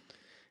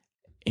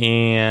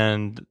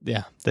 And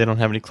yeah, they don't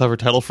have any clever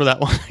title for that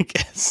one, I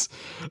guess.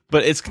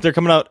 But they're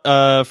coming out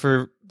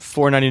for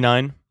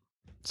 $4.99.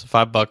 So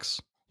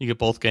 $5. You get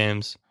both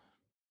games.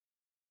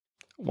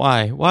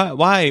 Why?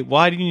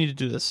 Why do you need to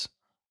do this?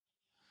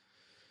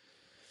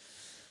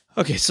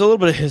 Okay, so a little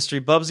bit of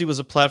history. Bubsy was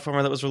a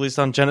platformer that was released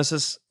on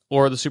Genesis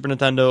or the Super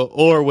Nintendo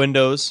or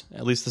Windows.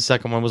 At least the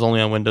second one was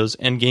only on Windows,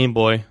 and Game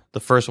Boy. The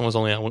first one was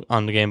only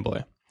on the Game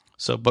Boy.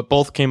 So, but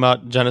both came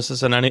out,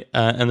 Genesis and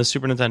the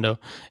Super Nintendo,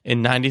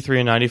 in 93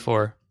 and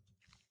 94.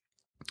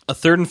 A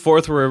third and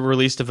fourth were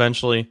released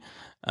eventually,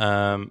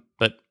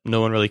 but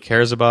no one really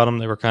cares about them.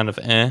 They were kind of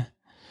eh.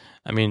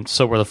 I mean,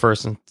 so were the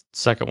first and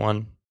second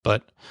one.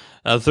 But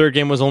the third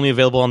game was only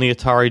available on the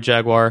Atari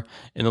Jaguar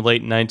in the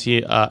late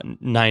 90s.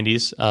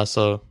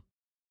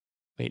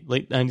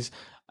 Late 90s.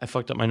 I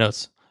fucked up my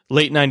notes.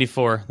 Late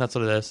 94, that's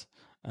what it is.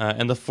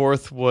 And the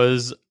fourth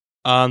was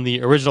on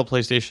the original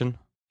PlayStation,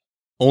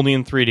 only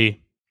in 3D. It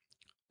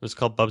was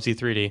called Bubsy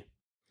 3D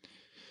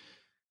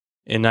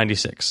in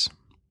 96.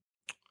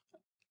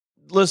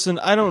 Listen,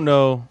 I don't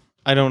know.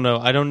 Why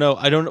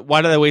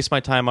did I waste my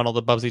time on all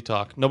the Bubsy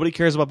talk? Nobody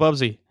cares about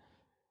Bubsy.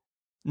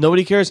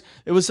 Nobody cares.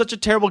 It was such a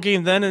terrible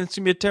game then, and it's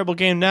going to be a terrible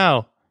game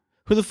now.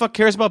 Who the fuck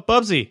cares about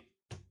Bubsy?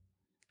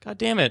 God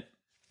damn it.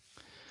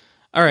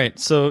 All right,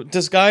 so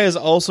Disgaea is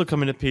also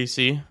coming to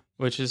PC,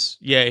 which is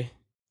yay.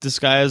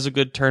 Disgaea is a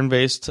good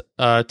turn-based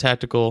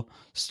tactical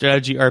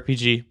strategy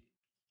RPG.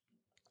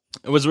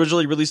 It was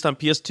originally released on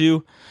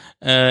PS2,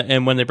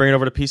 and when they bring it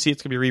over to PC,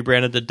 it's going to be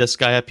rebranded to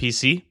Disgaea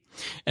PC,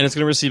 and it's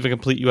going to receive a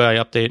complete UI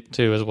update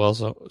too as well.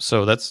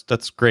 So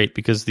that's great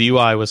because the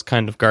UI was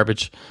kind of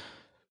garbage.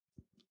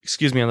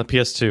 Excuse me, on the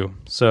PS2.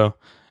 So,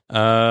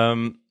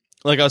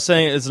 like I was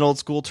saying, it's an old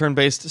school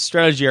turn-based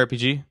strategy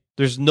RPG.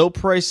 There's no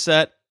price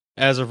set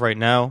as of right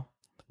now,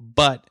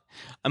 but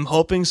I'm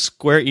hoping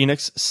Square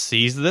Enix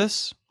sees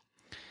this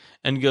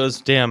and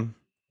goes, damn,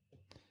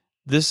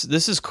 this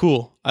is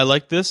cool. I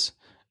like this.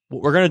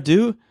 What we're going to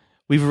do,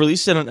 we've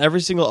released it on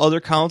every single other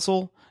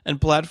console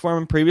and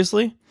platform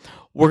previously.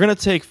 We're going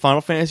to take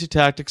Final Fantasy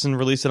Tactics and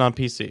release it on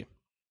PC.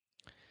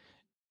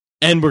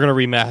 And we're going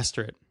to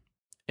remaster it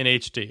in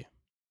HD.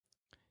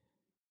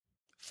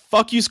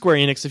 Fuck you, Square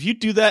Enix. If you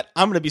do that,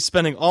 I'm going to be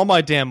spending all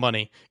my damn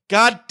money.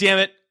 God damn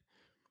it.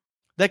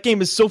 That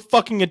game is so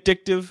fucking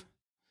addictive.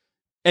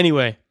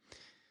 Anyway,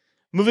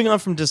 moving on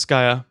from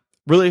Disgaea.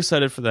 Really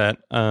excited for that.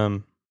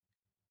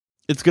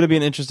 It's going to be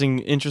an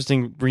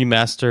interesting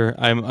remaster.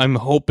 I'm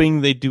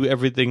hoping they do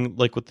everything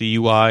like with the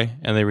UI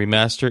and they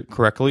remaster it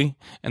correctly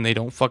and they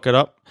don't fuck it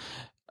up.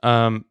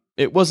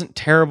 It wasn't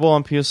terrible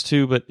on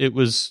PS2, but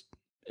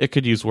it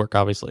could use work,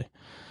 obviously.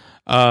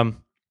 Now,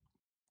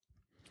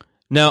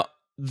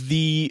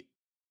 the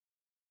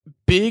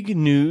big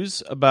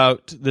news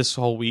about this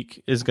whole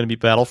week is going to be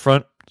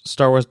Battlefront.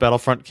 Star Wars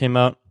Battlefront came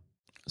out.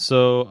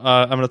 So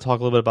I'm going to talk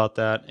a little bit about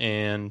that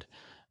and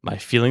my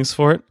feelings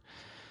for it.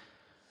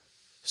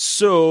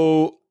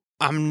 So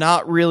I'm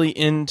not really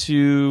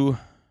into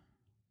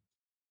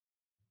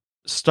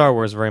Star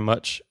Wars very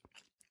much.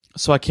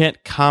 So I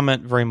can't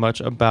comment very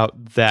much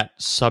about that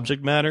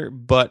subject matter,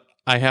 but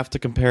I have to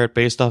compare it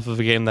based off of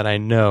a game that I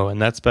know,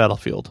 and that's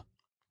Battlefield.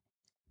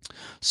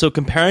 So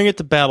comparing it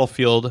to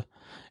Battlefield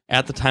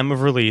at the time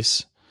of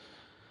release,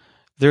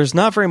 there's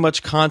not very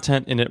much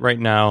content in it right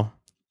now.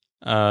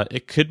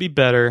 It could be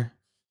better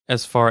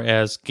as far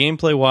as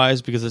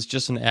gameplay-wise because it's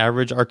just an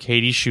average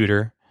arcadey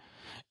shooter.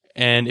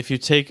 And if you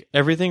take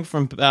everything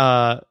from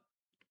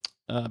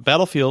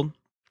Battlefield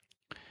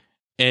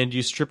and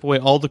you strip away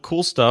all the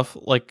cool stuff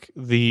like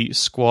the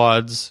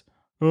squads,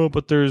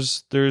 but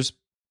there's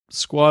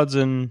squads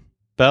in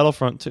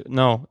Battlefront too.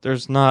 No,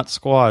 there's not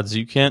squads.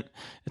 You can't.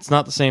 It's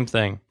not the same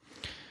thing.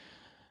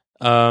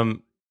 The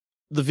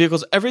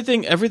vehicles,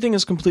 everything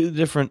is completely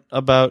different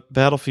about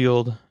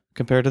Battlefield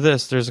compared to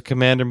this. There's a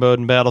commander mode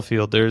in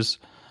Battlefield. There's,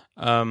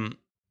 I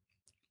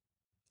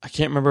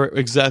can't remember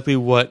exactly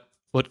what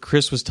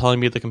Chris was telling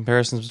me the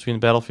comparisons between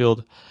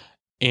Battlefield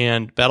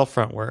and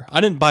Battlefront were. I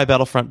didn't buy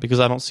Battlefront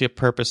because I don't see a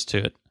purpose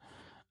to it.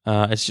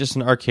 It's just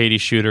an arcadey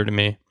shooter to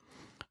me.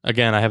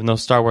 Again, I have no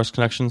Star Wars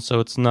connection, so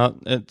it's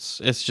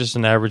just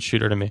an average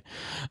shooter to me.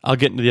 I'll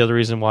get into the other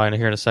reason why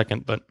here in a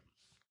second, but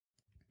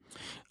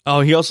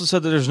he also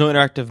said that there's no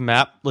interactive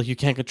map, like you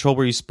can't control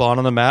where you spawn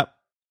on the map.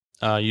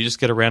 You just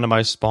get a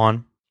randomized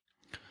spawn,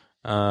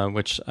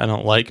 which I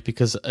don't like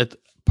because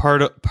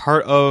part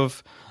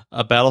of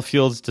a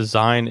Battlefield's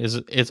design is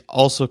it's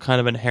also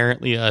kind of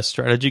inherently a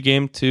strategy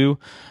game too,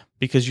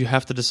 because you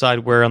have to decide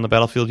where on the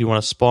battlefield you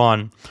want to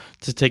spawn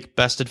to take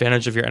best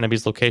advantage of your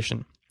enemy's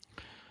location.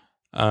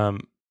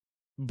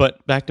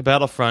 But back to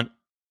Battlefront,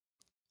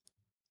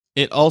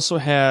 it also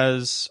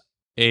has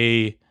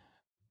a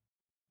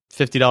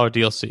 $50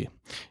 DLC.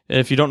 And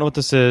if you don't know what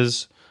this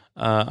is,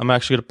 I'm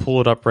actually going to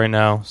pull it up right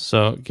now.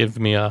 So give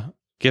me a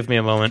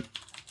moment.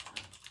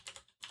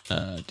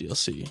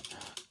 DLC.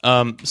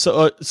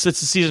 So it's the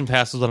season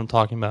pass is what I'm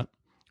talking about.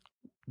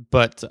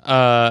 But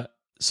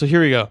so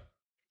here we go.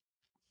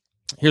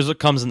 Here's what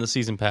comes in the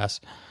season pass.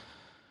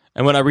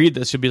 And when I read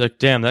this, you'll be like,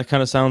 damn, that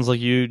kind of sounds like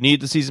you need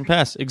the season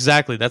pass.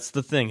 Exactly. That's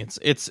the thing.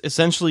 It's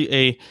essentially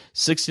a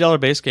 $60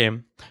 base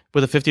game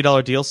with a $50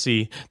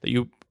 DLC that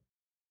you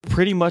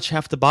pretty much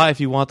have to buy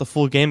if you want the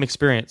full game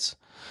experience.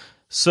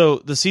 So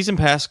the season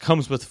pass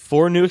comes with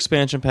 4 new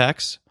expansion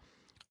packs.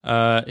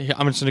 I'm just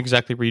going to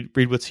exactly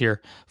read what's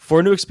here.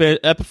 4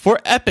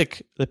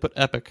 epic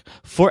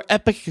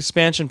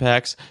expansion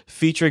packs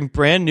featuring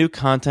brand new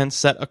content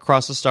set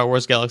across the Star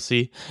Wars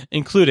galaxy,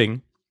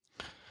 including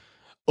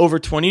over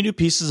 20 new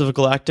pieces of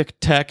galactic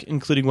tech,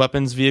 including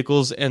weapons,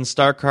 vehicles, and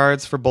star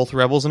cards for both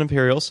Rebels and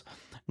Imperials.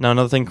 Now,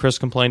 another thing Chris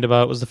complained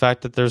about was the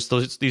fact that there's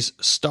these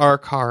star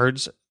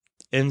cards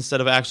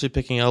instead of actually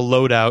picking a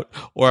loadout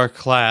or a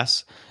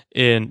class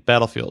in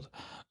Battlefield.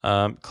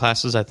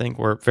 Classes, I think,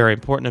 were very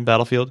important in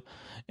Battlefield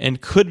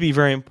and could be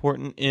very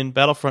important in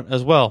Battlefront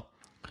as well.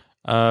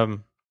 Now,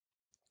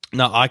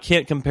 I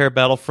can't compare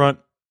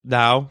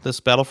this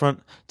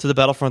Battlefront, to the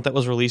Battlefront that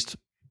was released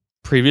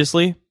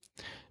previously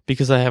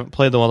because I haven't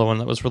played the other one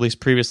that was released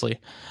previously.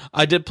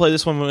 I did play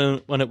this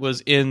one when it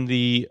was in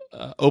the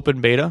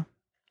open beta,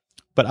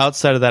 but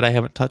outside of that, I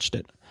haven't touched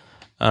it.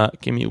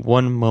 Give me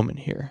one moment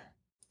here.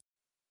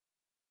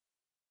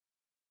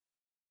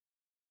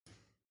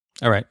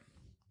 All right.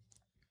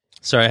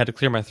 Sorry, I had to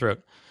clear my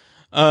throat.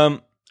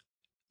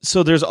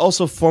 So there's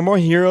also 4 more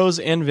heroes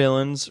and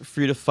villains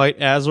for you to fight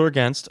as or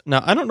against.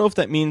 Now, I don't know if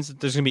that means that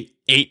there's going to be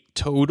 8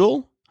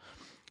 total,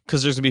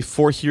 because there's going to be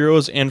 4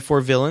 heroes and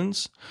 4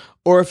 villains,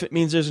 or if it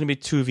means there's going to be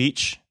 2 of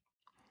each,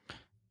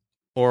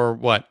 or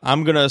what.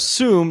 I'm going to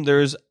assume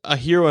there's a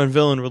hero and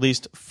villain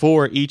released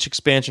for each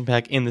expansion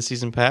pack in the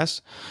Season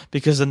Pass,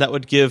 because then that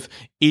would give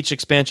each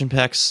expansion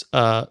pack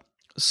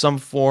some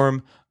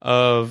form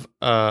of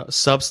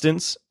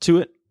substance to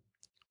it,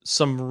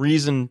 some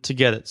reason to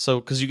get it. So,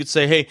 because you could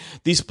say, hey,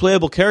 these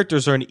playable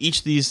characters are in each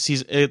of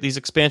these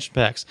expansion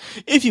packs.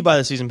 If you buy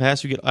the season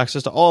pass, you get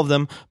access to all of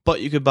them,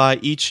 but you could buy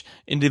each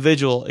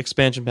individual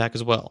expansion pack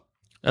as well.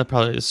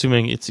 Probably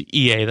assuming it's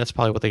EA, that's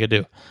probably what they could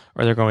do,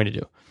 or they're going to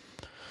do.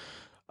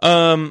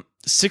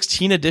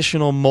 16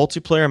 additional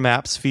multiplayer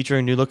maps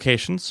featuring new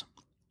locations.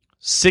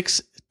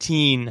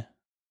 16.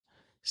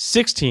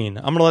 I'm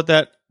going to let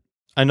that,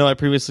 I know I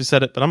previously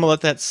said it, but I'm going to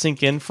let that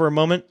sink in for a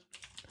moment,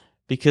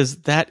 because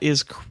that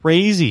is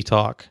crazy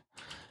talk.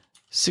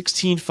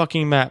 16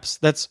 fucking maps.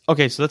 That's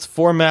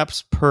 4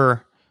 maps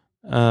per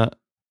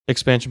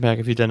expansion pack,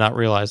 if you did not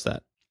realize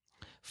that.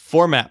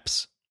 4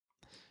 maps.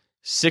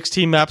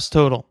 16 maps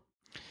total.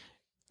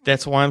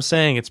 That's why I'm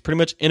saying it's pretty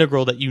much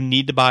integral that you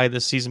need to buy the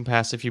season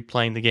pass if you're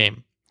playing the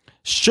game.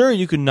 Sure,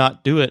 you could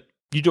not do it.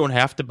 You don't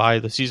have to buy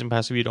the season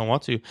pass if you don't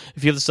want to.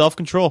 If you have the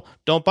self-control,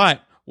 don't buy it.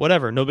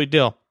 Whatever, no big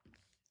deal.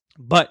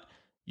 But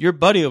your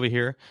buddy over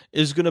here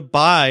is going to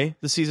buy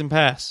the season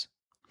pass.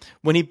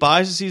 When he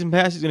buys the season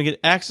pass, he's going to get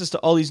access to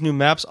all these new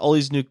maps, all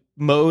these new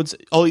modes,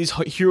 all these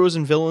heroes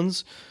and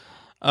villains.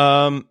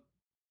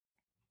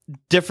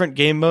 Different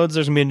game modes.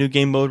 There's going to be a new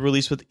game mode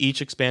released with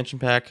each expansion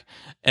pack.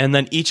 And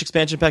then each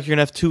expansion pack, you're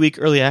going to have 2-week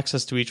early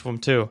access to each of them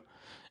too.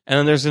 And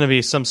then there's going to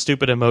be some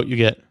stupid emote you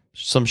get.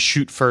 Some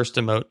shoot first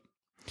emote.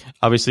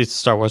 Obviously, it's a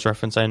Star Wars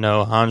reference. I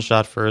know. Han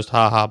shot first.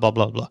 Haha, blah,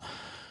 blah, blah.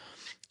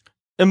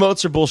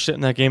 Emotes are bullshit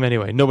in that game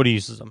anyway. Nobody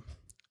uses them.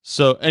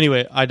 So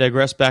anyway, I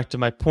digress back to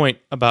my point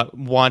about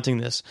wanting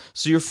this.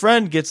 So your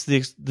friend gets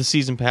the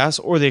season pass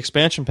or the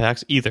expansion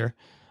packs, either.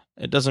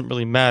 It doesn't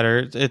really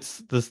matter. It's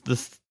the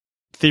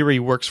theory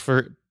works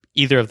for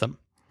either of them.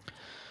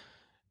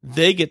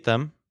 They get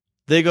them.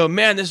 They go,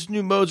 man, this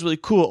new mode's really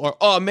cool. Or,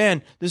 oh,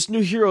 man, this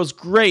new hero's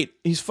great.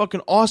 He's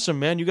fucking awesome,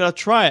 man. You got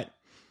to try it.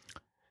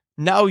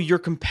 Now you're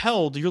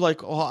compelled. You're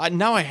like, oh,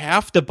 now I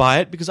have to buy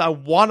it because I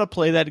want to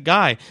play that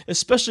guy,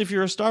 especially if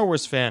you're a Star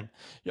Wars fan.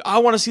 I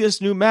want to see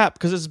this new map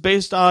because it's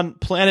based on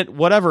planet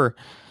whatever.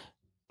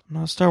 I'm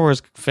not a Star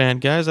Wars fan,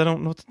 guys. I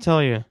don't know what to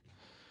tell you.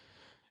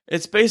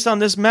 It's based on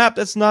this map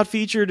that's not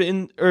featured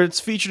in, or it's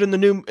featured in a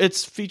new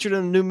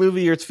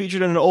movie, or it's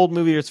featured in an old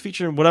movie, or it's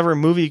featured in whatever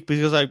movie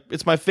because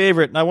it's my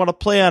favorite and I want to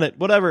play on it.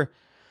 Whatever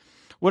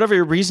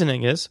your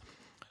reasoning is.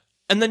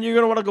 And then you're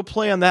going to want to go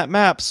play on that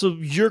map, so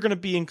you're going to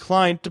be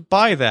inclined to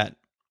buy that.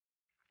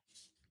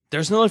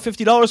 There's another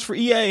 $50 for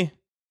EA.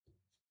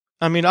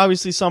 I mean,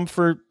 obviously some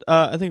for,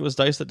 I think it was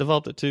DICE that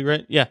developed it too,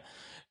 right? Yeah,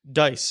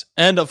 DICE.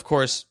 And, of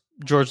course,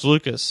 George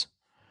Lucas.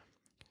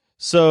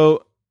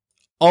 So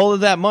all of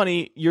that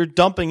money you're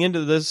dumping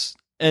into this,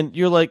 and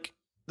you're like,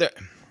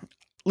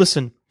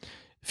 listen,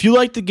 if you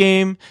like the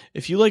game,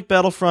 if you like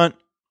Battlefront,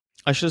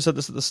 I should have said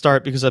this at the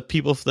start because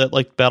people that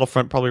like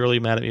Battlefront probably really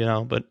mad at me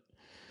now, but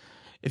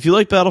if you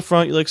like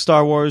Battlefront, you like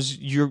Star Wars,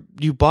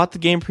 you bought the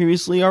game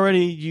previously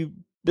already, you've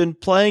been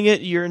playing it,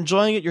 you're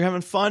enjoying it, you're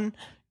having fun,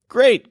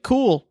 great,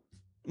 cool,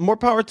 more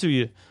power to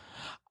you.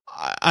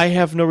 I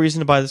have no reason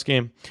to buy this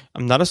game.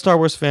 I'm not a Star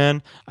Wars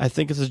fan. I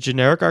think it's a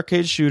generic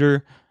arcade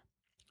shooter.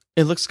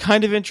 It looks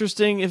kind of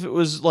interesting if it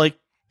was like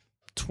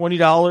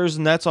 $20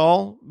 and that's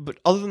all, but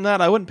other than that,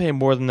 I wouldn't pay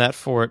more than that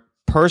for it,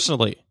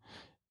 personally.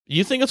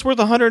 You think it's worth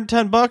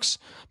 $110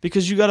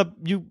 because you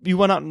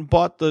went out and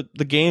bought the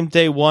game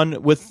day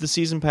one with the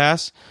season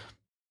pass?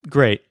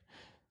 Great.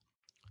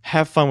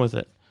 Have fun with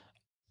it.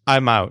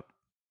 I'm out.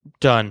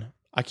 Done.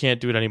 I can't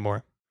do it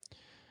anymore.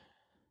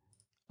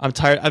 I'm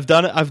tired. I've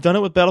done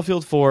it with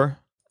Battlefield 4,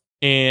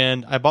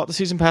 and I bought the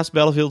season pass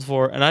Battlefield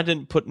 4, and I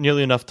didn't put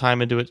nearly enough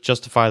time into it to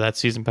justify that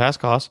season pass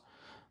cost.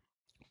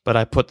 But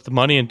I put the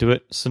money into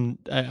it, so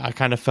I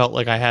kind of felt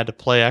like I had to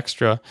play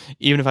extra,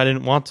 even if I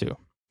didn't want to.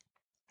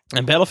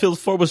 And Battlefield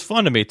 4 was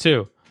fun to me,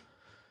 too.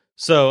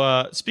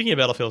 So, speaking of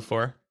Battlefield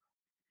 4,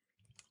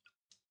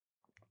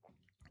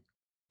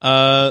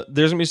 there's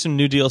going to be some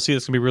new DLC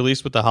that's going to be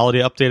released with the holiday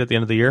update at the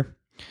end of the year.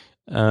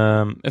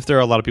 If there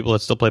are a lot of people that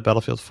still play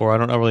Battlefield 4, I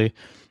don't know really.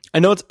 I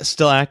know it's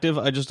still active,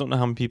 I just don't know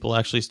how many people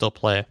actually still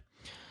play.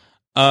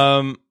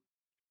 So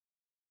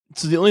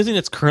the only thing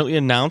that's currently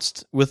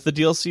announced with the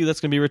DLC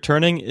that's going to be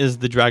returning is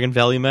the Dragon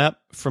Valley map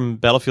from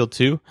Battlefield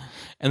 2.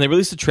 And they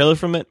released a trailer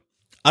from it.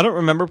 I don't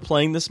remember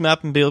playing this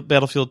map in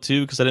Battlefield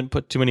 2 because I didn't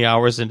put too many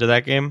hours into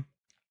that game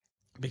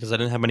because I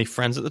didn't have many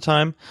friends at the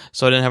time,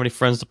 so I didn't have any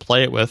friends to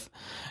play it with,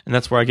 and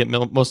that's where I get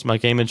most of my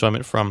game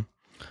enjoyment from.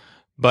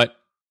 But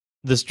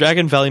this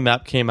Dragon Valley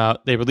map came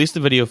out. They released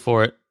a video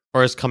for it,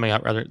 or is coming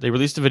out, rather. They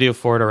released a video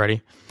for it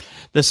already.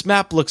 This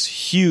map looks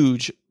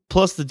huge,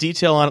 plus the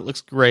detail on it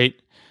looks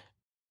great.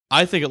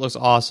 I think it looks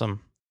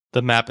awesome,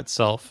 the map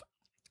itself.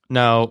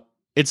 Now,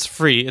 it's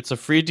free. It's a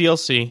free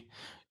DLC.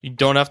 You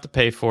don't have to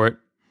pay for it.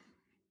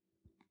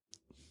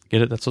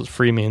 Get it? That's what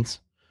free means.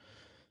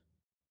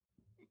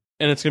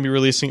 And it's going to be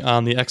releasing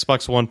on the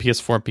Xbox One,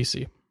 PS4, and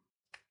PC.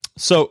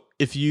 So,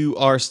 if you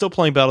are still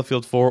playing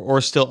Battlefield 4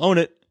 or still own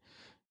it,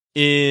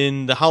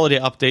 in the holiday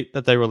update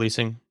that they're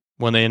releasing,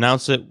 when they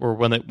announce it, or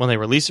when they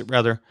release it,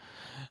 rather,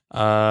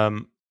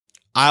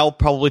 I'll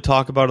probably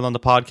talk about it on the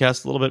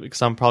podcast a little bit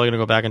because I'm probably going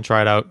to go back and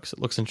try it out because it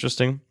looks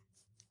interesting.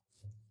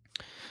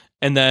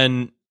 And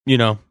then,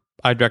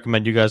 I'd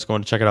recommend you guys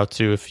going to check it out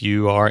too if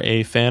you are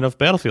a fan of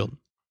Battlefield.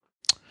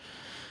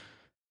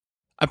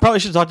 I probably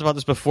should have talked about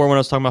this before when I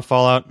was talking about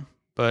Fallout,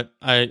 but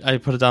I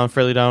put it down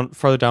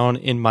farther down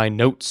in my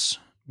notes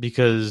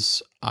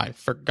because I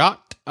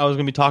forgot I was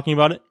going to be talking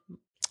about it.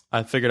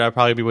 I figured I'd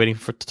probably be waiting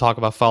to talk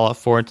about Fallout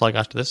 4 until I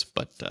got to this,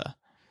 but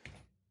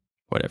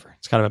whatever.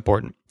 It's kind of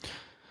important.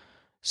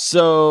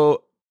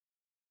 So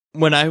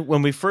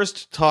when we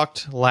first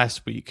talked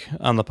last week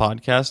on the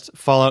podcast,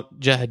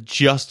 Fallout had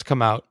just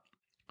come out.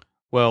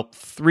 Well,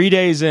 3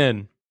 days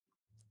in,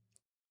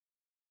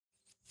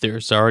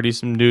 there's already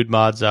some nude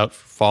mods out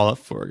for Fallout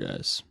 4,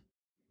 guys.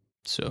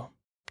 So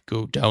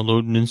go download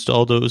and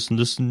install those and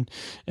listen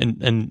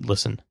and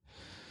listen.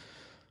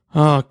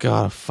 Oh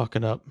God, I'm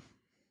fucking up.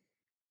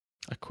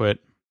 I quit.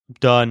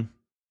 Done.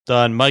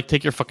 Mike,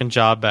 take your fucking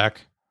job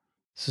back.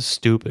 This is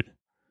stupid.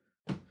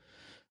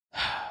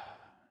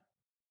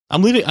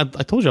 I'm leaving. I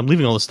told you I'm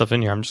leaving all this stuff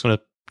in here. I'm just gonna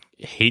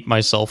hate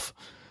myself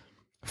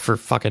for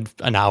fucking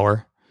an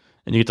hour,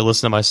 and you get to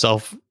listen to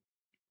myself.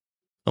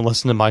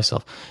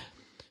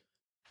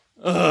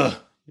 Ugh.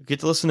 You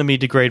get to listen to me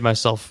degrade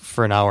myself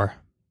for an hour.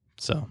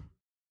 So,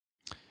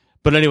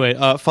 but anyway,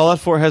 Fallout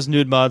 4 has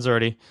nude mods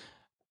already.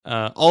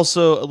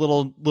 Also, a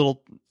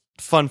little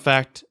fun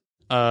fact: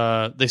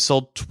 they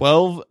sold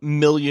 12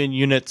 million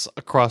units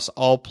across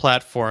all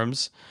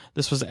platforms.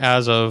 This was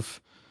as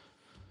of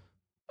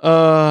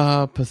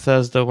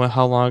Bethesda.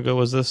 How long ago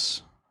was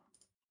this?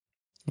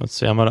 Let's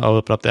see. I'm gonna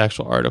open up the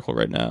actual article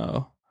right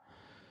now.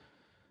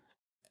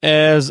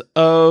 As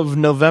of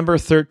November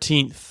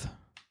 13th.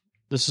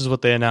 This is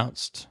what they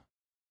announced.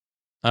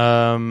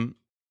 12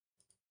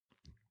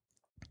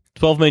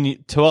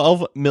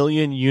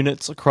 million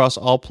units across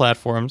all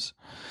platforms,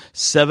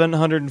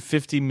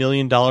 $750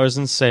 million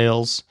in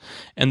sales,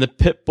 and the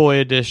Pip-Boy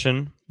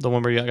edition, the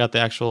one where you got the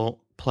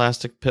actual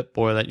plastic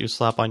Pip-Boy that you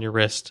slap on your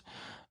wrist.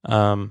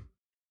 The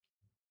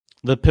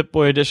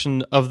Pip-Boy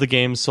edition of the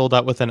game sold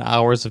out within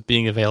hours of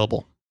being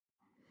available.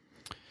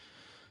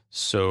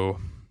 So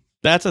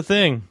that's a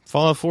thing.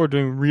 Fallout 4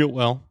 doing real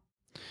well.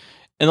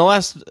 And the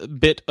last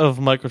bit of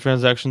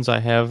microtransactions I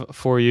have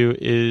for you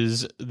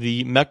is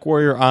the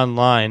MechWarrior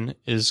Online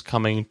is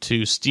coming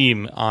to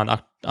Steam on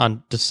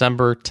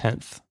December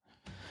 10th.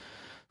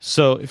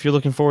 So if you're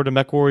looking forward to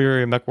MechWarrior,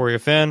 you're a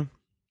MechWarrior fan,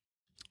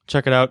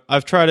 check it out.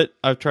 I've tried it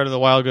a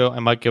while ago. I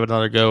might give it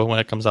another go when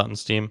it comes out in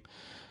Steam.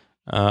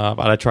 But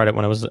I tried it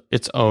when it was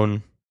its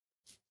own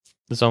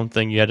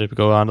thing. You had to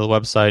go onto the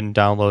website and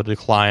download the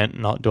client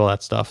and do all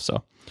that stuff.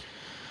 So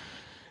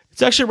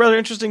it's actually a rather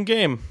interesting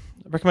game.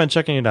 I recommend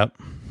checking it out.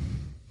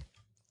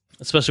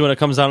 Especially when it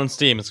comes out on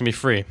Steam. It's going to be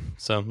free.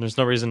 So there's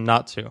no reason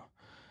not to.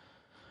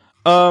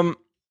 All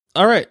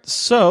right.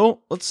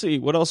 So let's see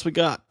what else we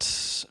got.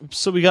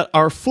 So we got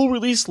our full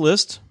release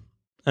list.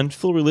 And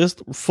full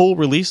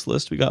release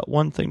list, we got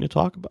one thing to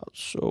talk about.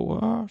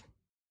 So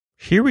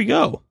here we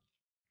go.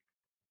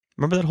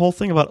 Remember that whole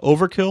thing about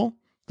Overkill?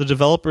 The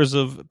developers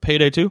of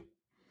Payday 2?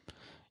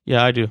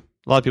 Yeah, I do.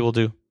 A lot of people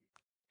do.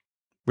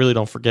 Really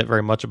don't forget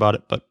very much about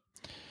it, but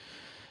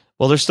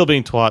well, they're still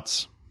being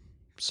twats.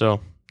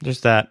 So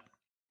there's that.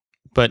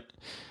 But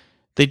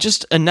they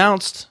just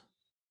announced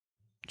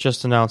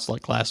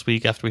like last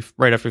week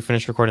right after we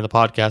finished recording the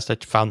podcast, I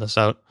found this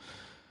out.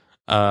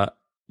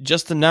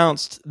 Just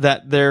announced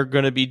that they're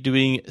going to be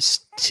doing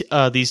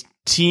these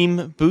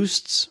team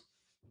boosts.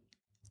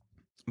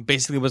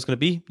 Basically what it's going to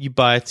be, you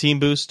buy a team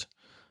boost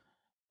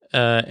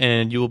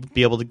and you will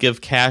be able to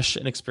give cash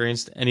and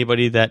experience to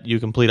anybody that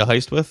you complete a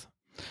heist with.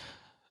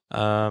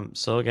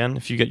 So again,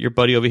 if you get your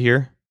buddy over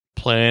here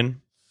playing,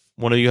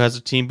 one of you has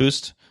a team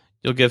boost,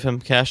 you'll give him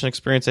cash and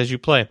experience as you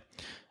play.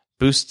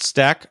 Boost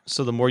stack,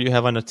 so the more you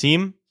have on a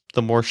team,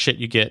 the more shit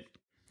you get.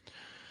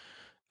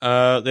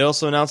 They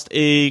also announced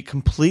a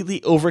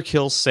completely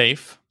overkill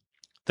safe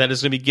that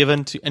is going to be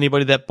given to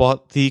anybody that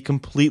bought the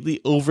completely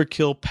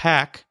overkill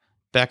pack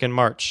back in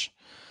March.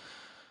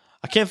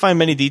 I can't find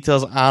many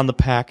details on the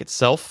pack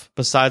itself,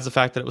 besides the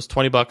fact that it was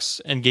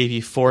 $20 and gave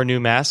you 4 new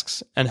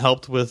masks and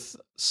helped with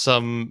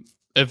some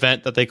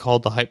event that they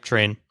called the Hype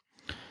Train.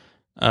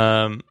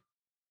 And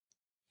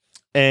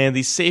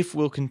the safe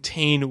will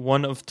contain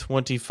one of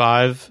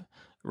 25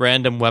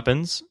 random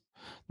weapons.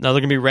 Now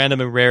they're going to be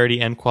random in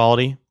rarity and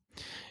quality.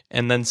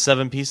 And then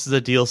 7 pieces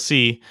of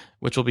DLC,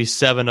 which will be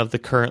 7 of the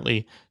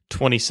currently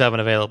 27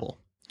 available.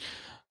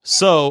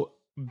 So,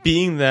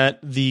 being that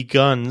the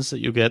guns that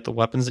you get, the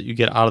weapons that you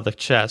get out of the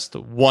chest,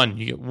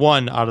 you get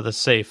one out of the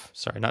safe.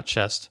 Sorry, not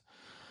chest.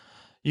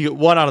 You get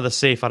one out of the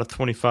safe out of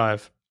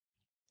 25.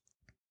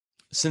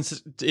 Since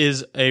it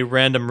is a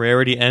random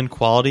rarity and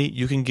quality,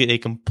 you can get a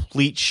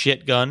complete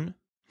shit gun,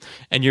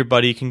 and your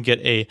buddy can get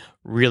a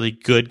really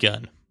good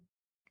gun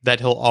that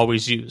he'll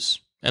always use.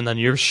 And then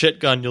your shit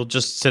gun, you'll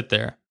just sit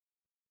there.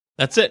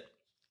 That's it.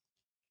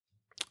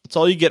 That's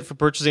all you get for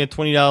purchasing a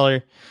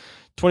 $20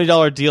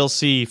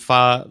 DLC.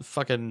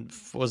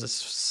 What was it,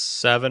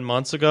 7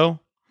 months ago?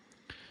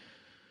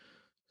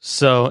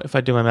 So if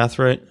I do my math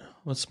right,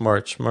 what's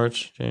March?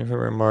 January,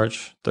 February,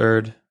 March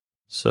 3rd.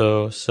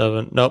 So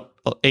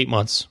 8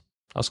 months.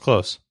 I was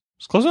close.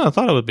 It's closer than I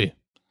thought it would be.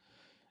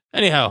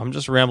 Anyhow, I'm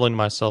just rambling to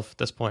myself at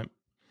this point.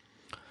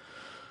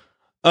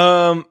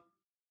 So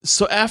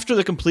after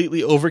the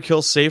completely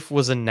overkill safe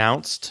was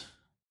announced,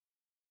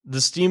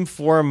 the Steam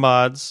forum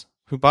mods,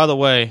 who by the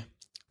way,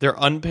 they're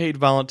unpaid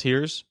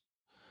volunteers,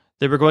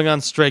 they were going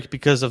on strike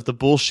because of the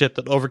bullshit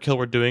that Overkill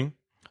were doing,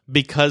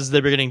 because they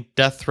were getting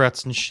death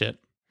threats and shit.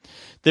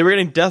 They were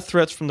getting death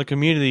threats from the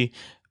community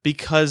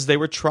because they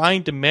were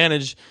trying to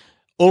manage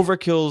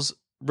Overkill's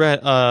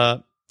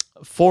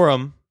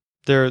forum,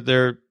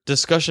 their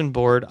discussion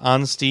board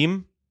on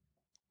Steam,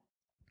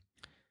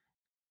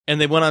 and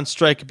they went on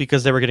strike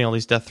because they were getting all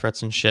these death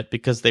threats and shit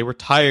because they were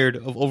tired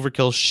of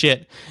Overkill's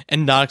shit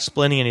and not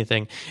explaining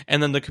anything.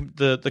 And then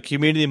the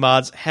community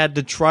mods had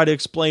to try to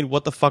explain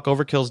what the fuck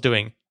Overkill's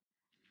doing.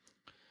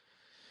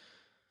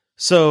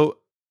 So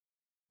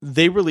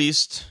they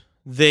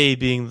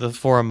being the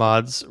forum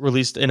mods,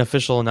 released an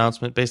official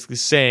announcement basically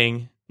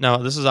saying, now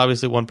this is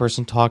obviously one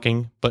person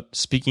talking, but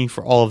speaking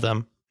for all of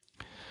them,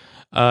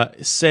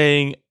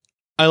 saying,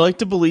 I like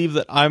to believe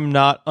that I'm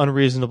not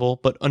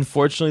unreasonable, but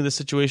unfortunately the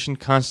situation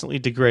constantly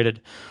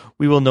degraded.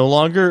 We will no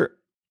longer...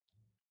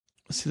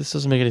 See, this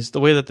doesn't make any...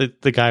 The way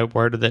that the guy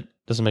worded it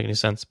doesn't make any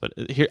sense, but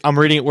here I'm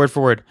reading it word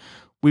for word.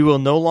 We will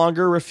no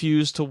longer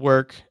refuse to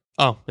work...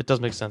 Oh, it does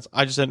make sense.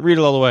 I just didn't read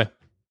it all the way.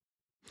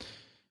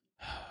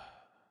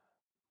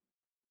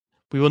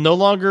 We will no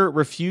longer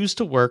refuse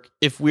to work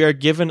if we are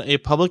given a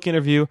public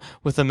interview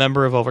with a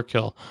member of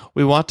Overkill.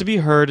 We want to be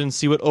heard and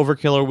see what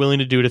Overkill are willing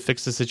to do to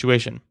fix the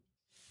situation.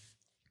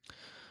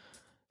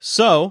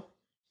 So,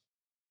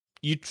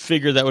 you'd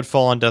figure that would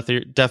fall on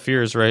deaf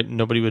ears, right?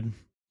 Nobody would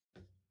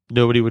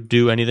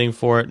do anything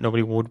for it.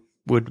 Nobody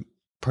would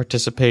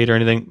participate or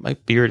anything. My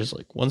beard is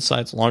like one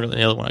side's longer than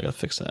the other one. I gotta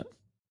fix that.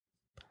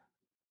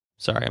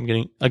 Sorry, I'm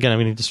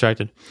getting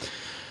distracted.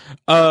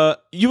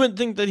 You wouldn't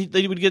think that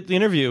they would get the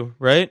interview,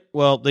 right?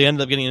 Well, they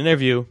ended up getting an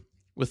interview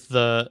with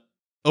the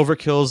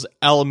Overkill's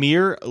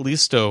Almir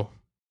Listo.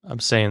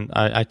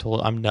 I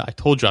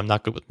told you I'm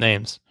not good with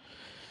names.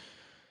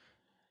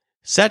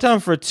 Sat down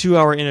for a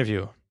 2-hour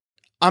interview.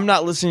 I'm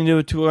not listening to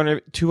a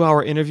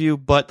 2-hour interview,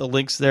 but the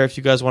link's there if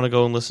you guys want to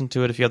go and listen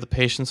to it, if you have the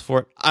patience for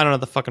it. I don't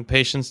have the fucking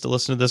patience to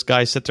listen to this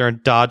guy sit there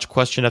and dodge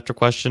question after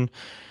question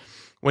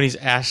when he's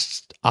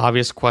asked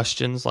obvious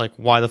questions like,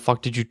 why the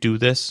fuck did you do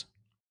this?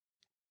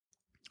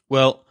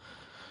 Well,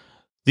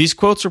 these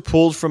quotes are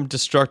pulled from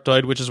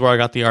Destructoid, which is where I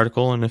got the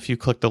article, and if you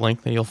click the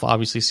link, then you'll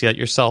obviously see that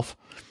yourself.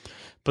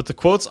 But the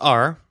quotes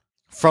are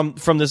from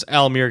this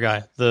Almir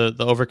guy, the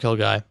Overkill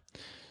guy.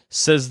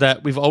 Says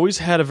that we've always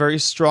had a very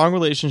strong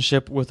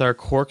relationship with our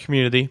core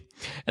community.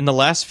 In the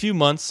last few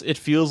months, it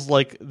feels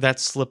like that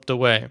slipped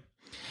away.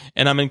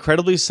 And I'm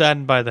incredibly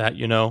saddened by that,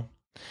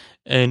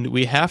 And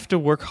we have to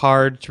work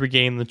hard to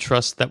regain the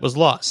trust that was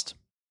lost.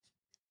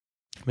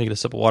 Let me get a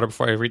sip of water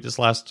before I read this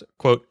last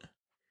quote.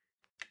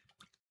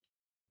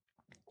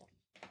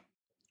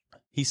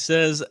 He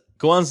says,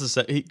 go on to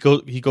say,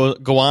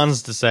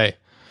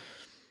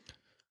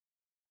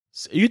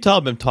 you tell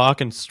I've been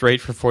talking straight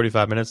for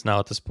 45 minutes now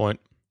at this point.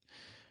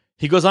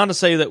 He goes on to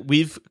say that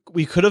we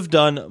could have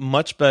done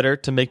much better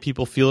to make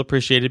people feel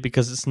appreciated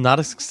because it's not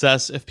a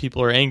success if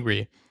people are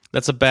angry.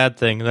 That's a bad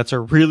thing. That's a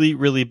really,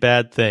 really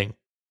bad thing.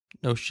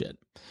 No shit.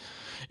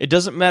 It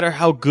doesn't matter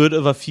how good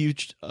of a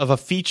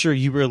feature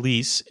you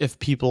release. If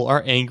people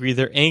are angry,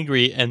 they're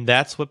angry, and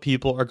that's what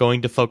people are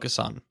going to focus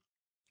on.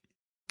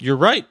 You're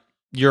right.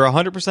 You're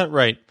 100%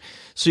 right.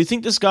 So you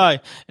think this guy,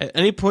 at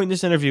any point in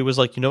this interview, was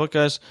like, you know what,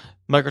 guys?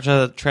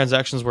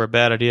 Microtransactions were a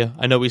bad idea.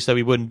 I know we said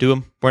we wouldn't do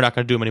them. We're not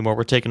going to do them anymore.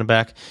 We're taking them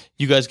back.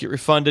 You guys get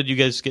refunded. You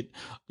get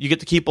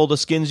to keep all the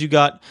skins you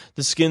got.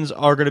 The skins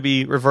are going to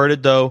be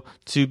reverted, though,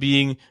 to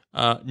being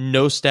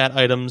no stat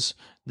items.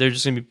 They're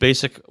just going to be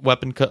basic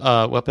weapon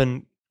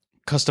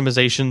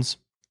customizations.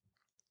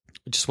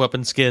 Just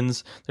weapon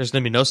skins. There's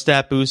going to be no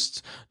stat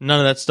boosts. None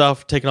of that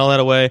stuff. Taking all that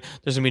away.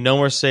 There's going to be no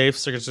more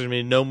safes. There's going to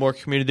be no more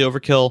community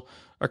overkill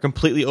or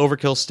completely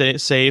overkill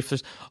safe.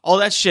 There's all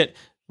that shit.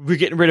 We're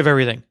getting rid of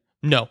everything.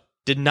 No.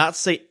 Did not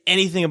say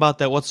anything about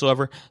that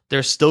whatsoever.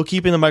 They're still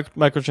keeping the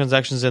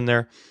microtransactions in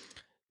there.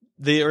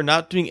 They are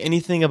not doing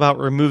anything about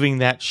removing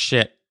that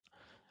shit.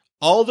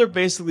 All they're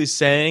basically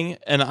saying,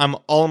 and I'm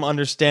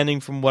understanding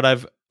from what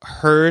I've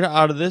heard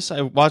out of this, I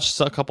watched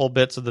a couple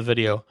bits of the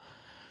video.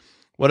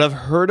 What I've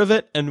heard of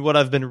it and what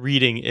I've been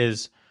reading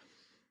is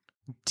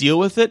deal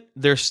with it.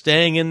 They're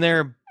staying in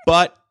there,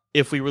 but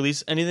if we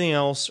release anything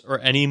else or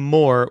any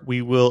more,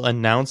 we will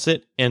announce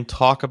it and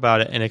talk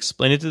about it and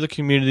explain it to the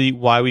community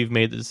why we've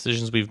made the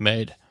decisions we've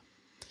made.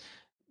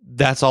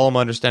 That's all I'm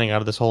understanding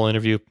out of this whole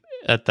interview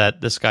that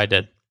this guy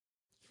did.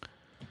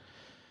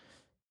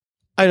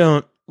 I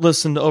don't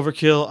listen to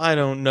Overkill. I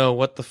don't know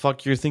what the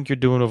fuck you think you're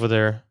doing over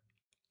there.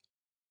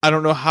 I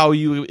don't know how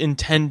you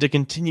intend to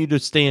continue to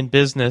stay in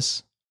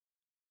business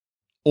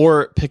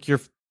or pick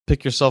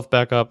yourself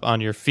back up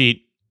on your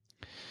feet.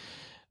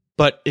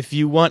 But if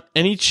you want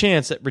any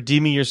chance at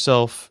redeeming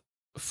yourself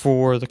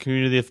for the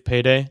community of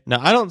Payday. Now,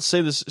 I don't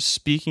say this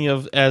speaking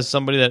of as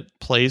somebody that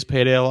plays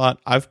Payday a lot.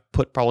 I've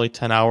put probably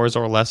 10 hours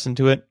or less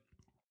into it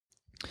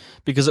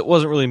because it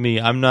wasn't really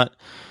me. I'm not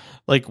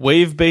like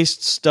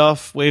wave-based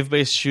stuff,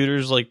 wave-based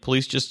shooters, like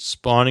police just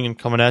spawning and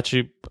coming at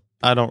you.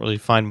 I don't really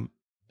find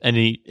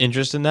any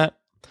interest in that.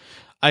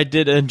 I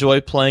did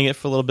enjoy playing it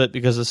for a little bit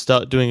because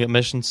doing a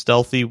mission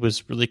stealthy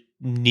was really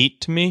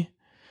neat to me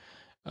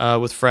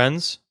with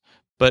friends.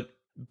 But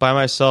by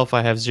myself,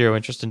 I have zero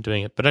interest in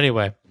doing it. But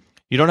anyway,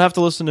 you don't have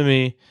to listen to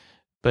me,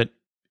 but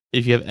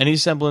if you have any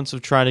semblance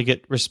of trying to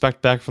get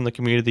respect back from the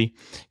community,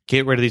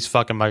 get rid of these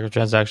fucking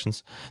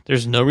microtransactions.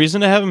 There's no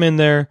reason to have them in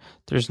there.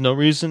 There's no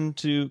reason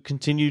to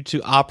continue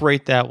to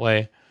operate that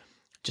way.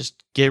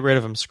 Just get rid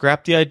of them.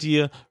 Scrap the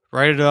idea,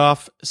 write it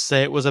off,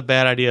 say it was a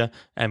bad idea,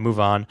 and move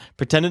on.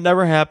 Pretend it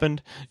never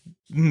happened.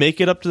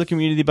 Make it up to the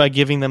community by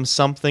giving them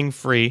something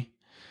free.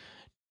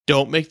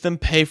 Don't make them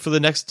pay for the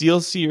next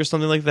DLC or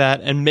something like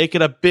that, and make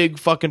it a big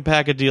fucking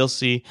pack of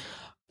DLC.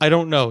 I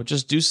don't know.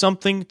 Just do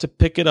something to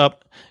pick it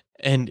up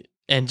and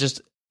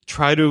just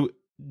try to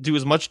do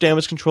as much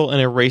damage control and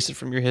erase it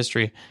from your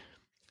history.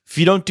 If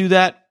you don't do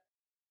that,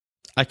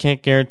 I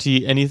can't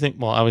guarantee anything.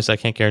 Well, obviously I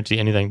can't guarantee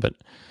anything, but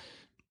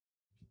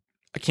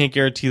I can't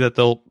guarantee that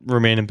they'll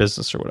remain in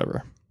business or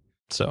whatever.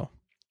 So,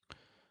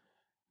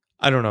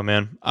 I don't know,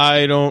 man.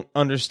 I don't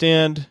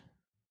understand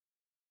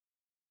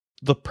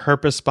the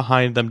purpose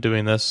behind them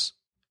doing this.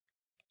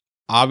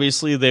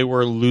 Obviously, they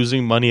were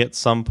losing money at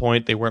some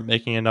point. They weren't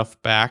making enough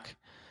back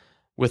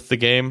with the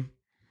game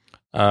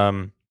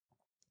to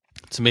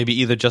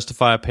maybe either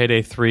justify a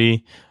Payday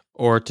 3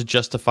 or to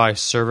justify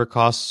server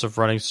costs of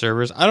running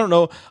servers. I don't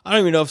know. I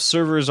don't even know if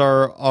servers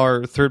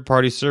are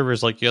third-party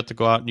servers. Like, you have to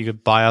go out and you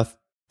could buy a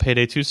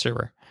Payday 2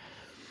 server.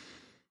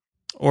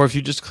 Or if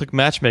you just click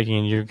matchmaking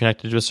and you're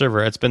connected to a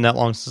server. It's been that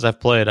long since I've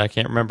played. I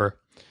can't remember.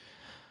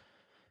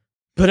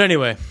 But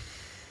anyway,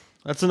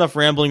 that's enough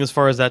rambling as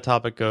far as that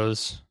topic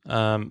goes.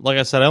 Like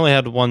I said, I only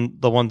had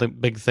the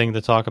big thing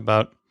to talk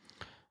about.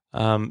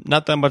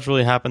 Not that much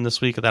really happened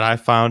this week that I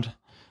found.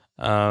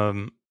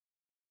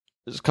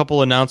 There's a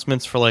couple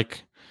announcements for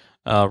like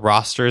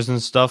rosters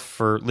and stuff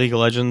for League of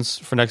Legends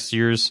for next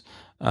year's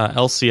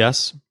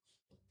LCS,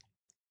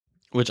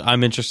 which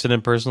I'm interested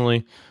in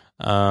personally.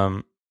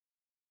 But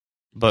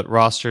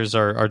rosters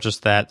are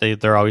just that.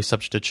 They're always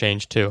subject to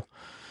change too.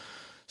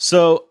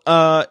 So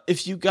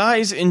if you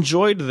guys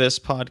enjoyed this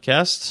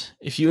podcast,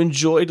 if you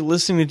enjoyed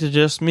listening to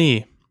just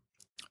me,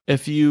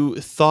 if you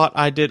thought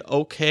I did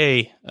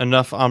okay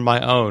enough on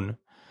my own,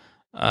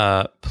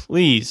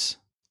 please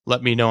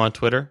let me know on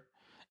Twitter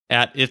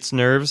at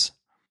itsnerves.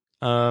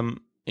 And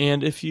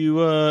if you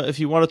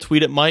want to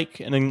tweet at Mike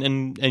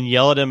and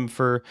yell at him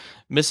for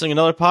missing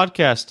another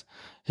podcast,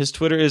 his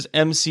Twitter is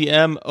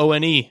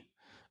MCMONE,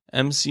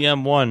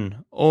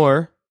 MCM1,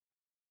 or,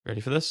 ready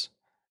for this?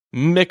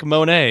 Mick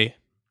Monet.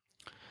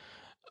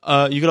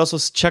 You can also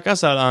check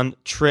us out on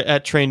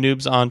at Train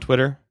Noobs on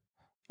Twitter.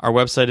 Our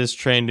website is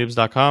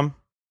trainnoobs.com,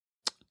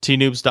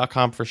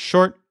 tnoobs.com for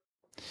short.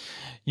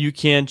 You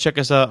can check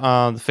us out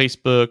on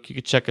Facebook. You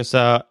can check us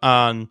out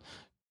on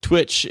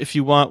Twitch if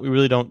you want. We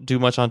really don't do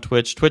much on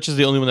Twitch. Twitch is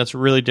the only one that's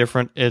really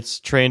different. It's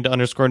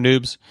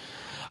trained_noobs.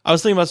 I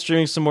was thinking about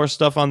streaming some more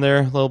stuff on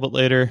there a little bit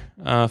later.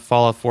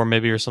 Fallout 4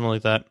 maybe or something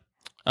like that.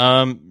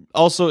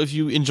 Also, if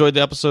you enjoyed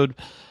the episode,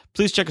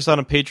 please check us out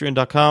on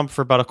patreon.com.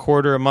 For about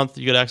 $0.25 a month,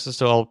 you get access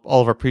to all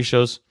of our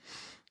pre-shows.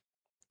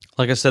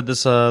 Like I said,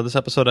 this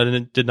episode I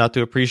did not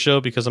do a pre-show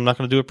because I'm not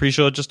going to do a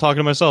pre-show just talking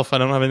to myself. I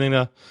don't have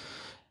anything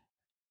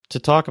to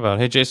talk about.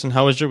 Hey, Jason,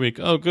 how was your week?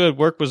 Oh, good.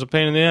 Work was a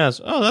pain in the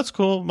ass. Oh, that's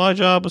cool. My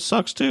job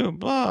sucks too.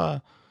 Blah.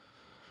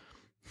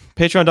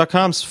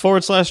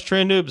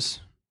 Patreon.com/Train Noobs.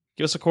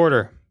 Give us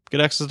 $0.25.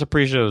 Get access to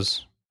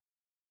pre-shows.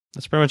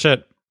 That's pretty much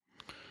it.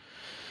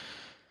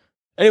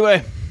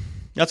 Anyway,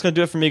 that's going to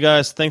do it for me,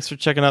 guys. Thanks for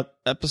checking out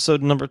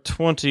episode number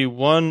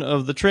 21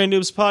 of the Train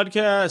Noobs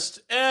podcast.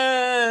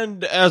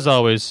 And as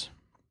always,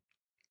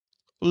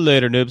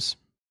 later, noobs.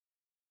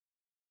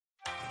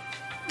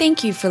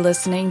 Thank you for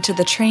listening to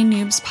the Train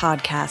Noobs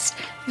podcast.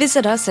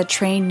 Visit us at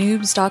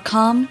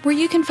trainnoobs.com, where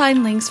you can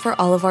find links for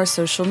all of our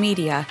social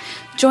media.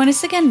 Join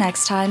us again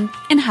next time,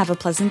 and have a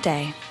pleasant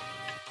day.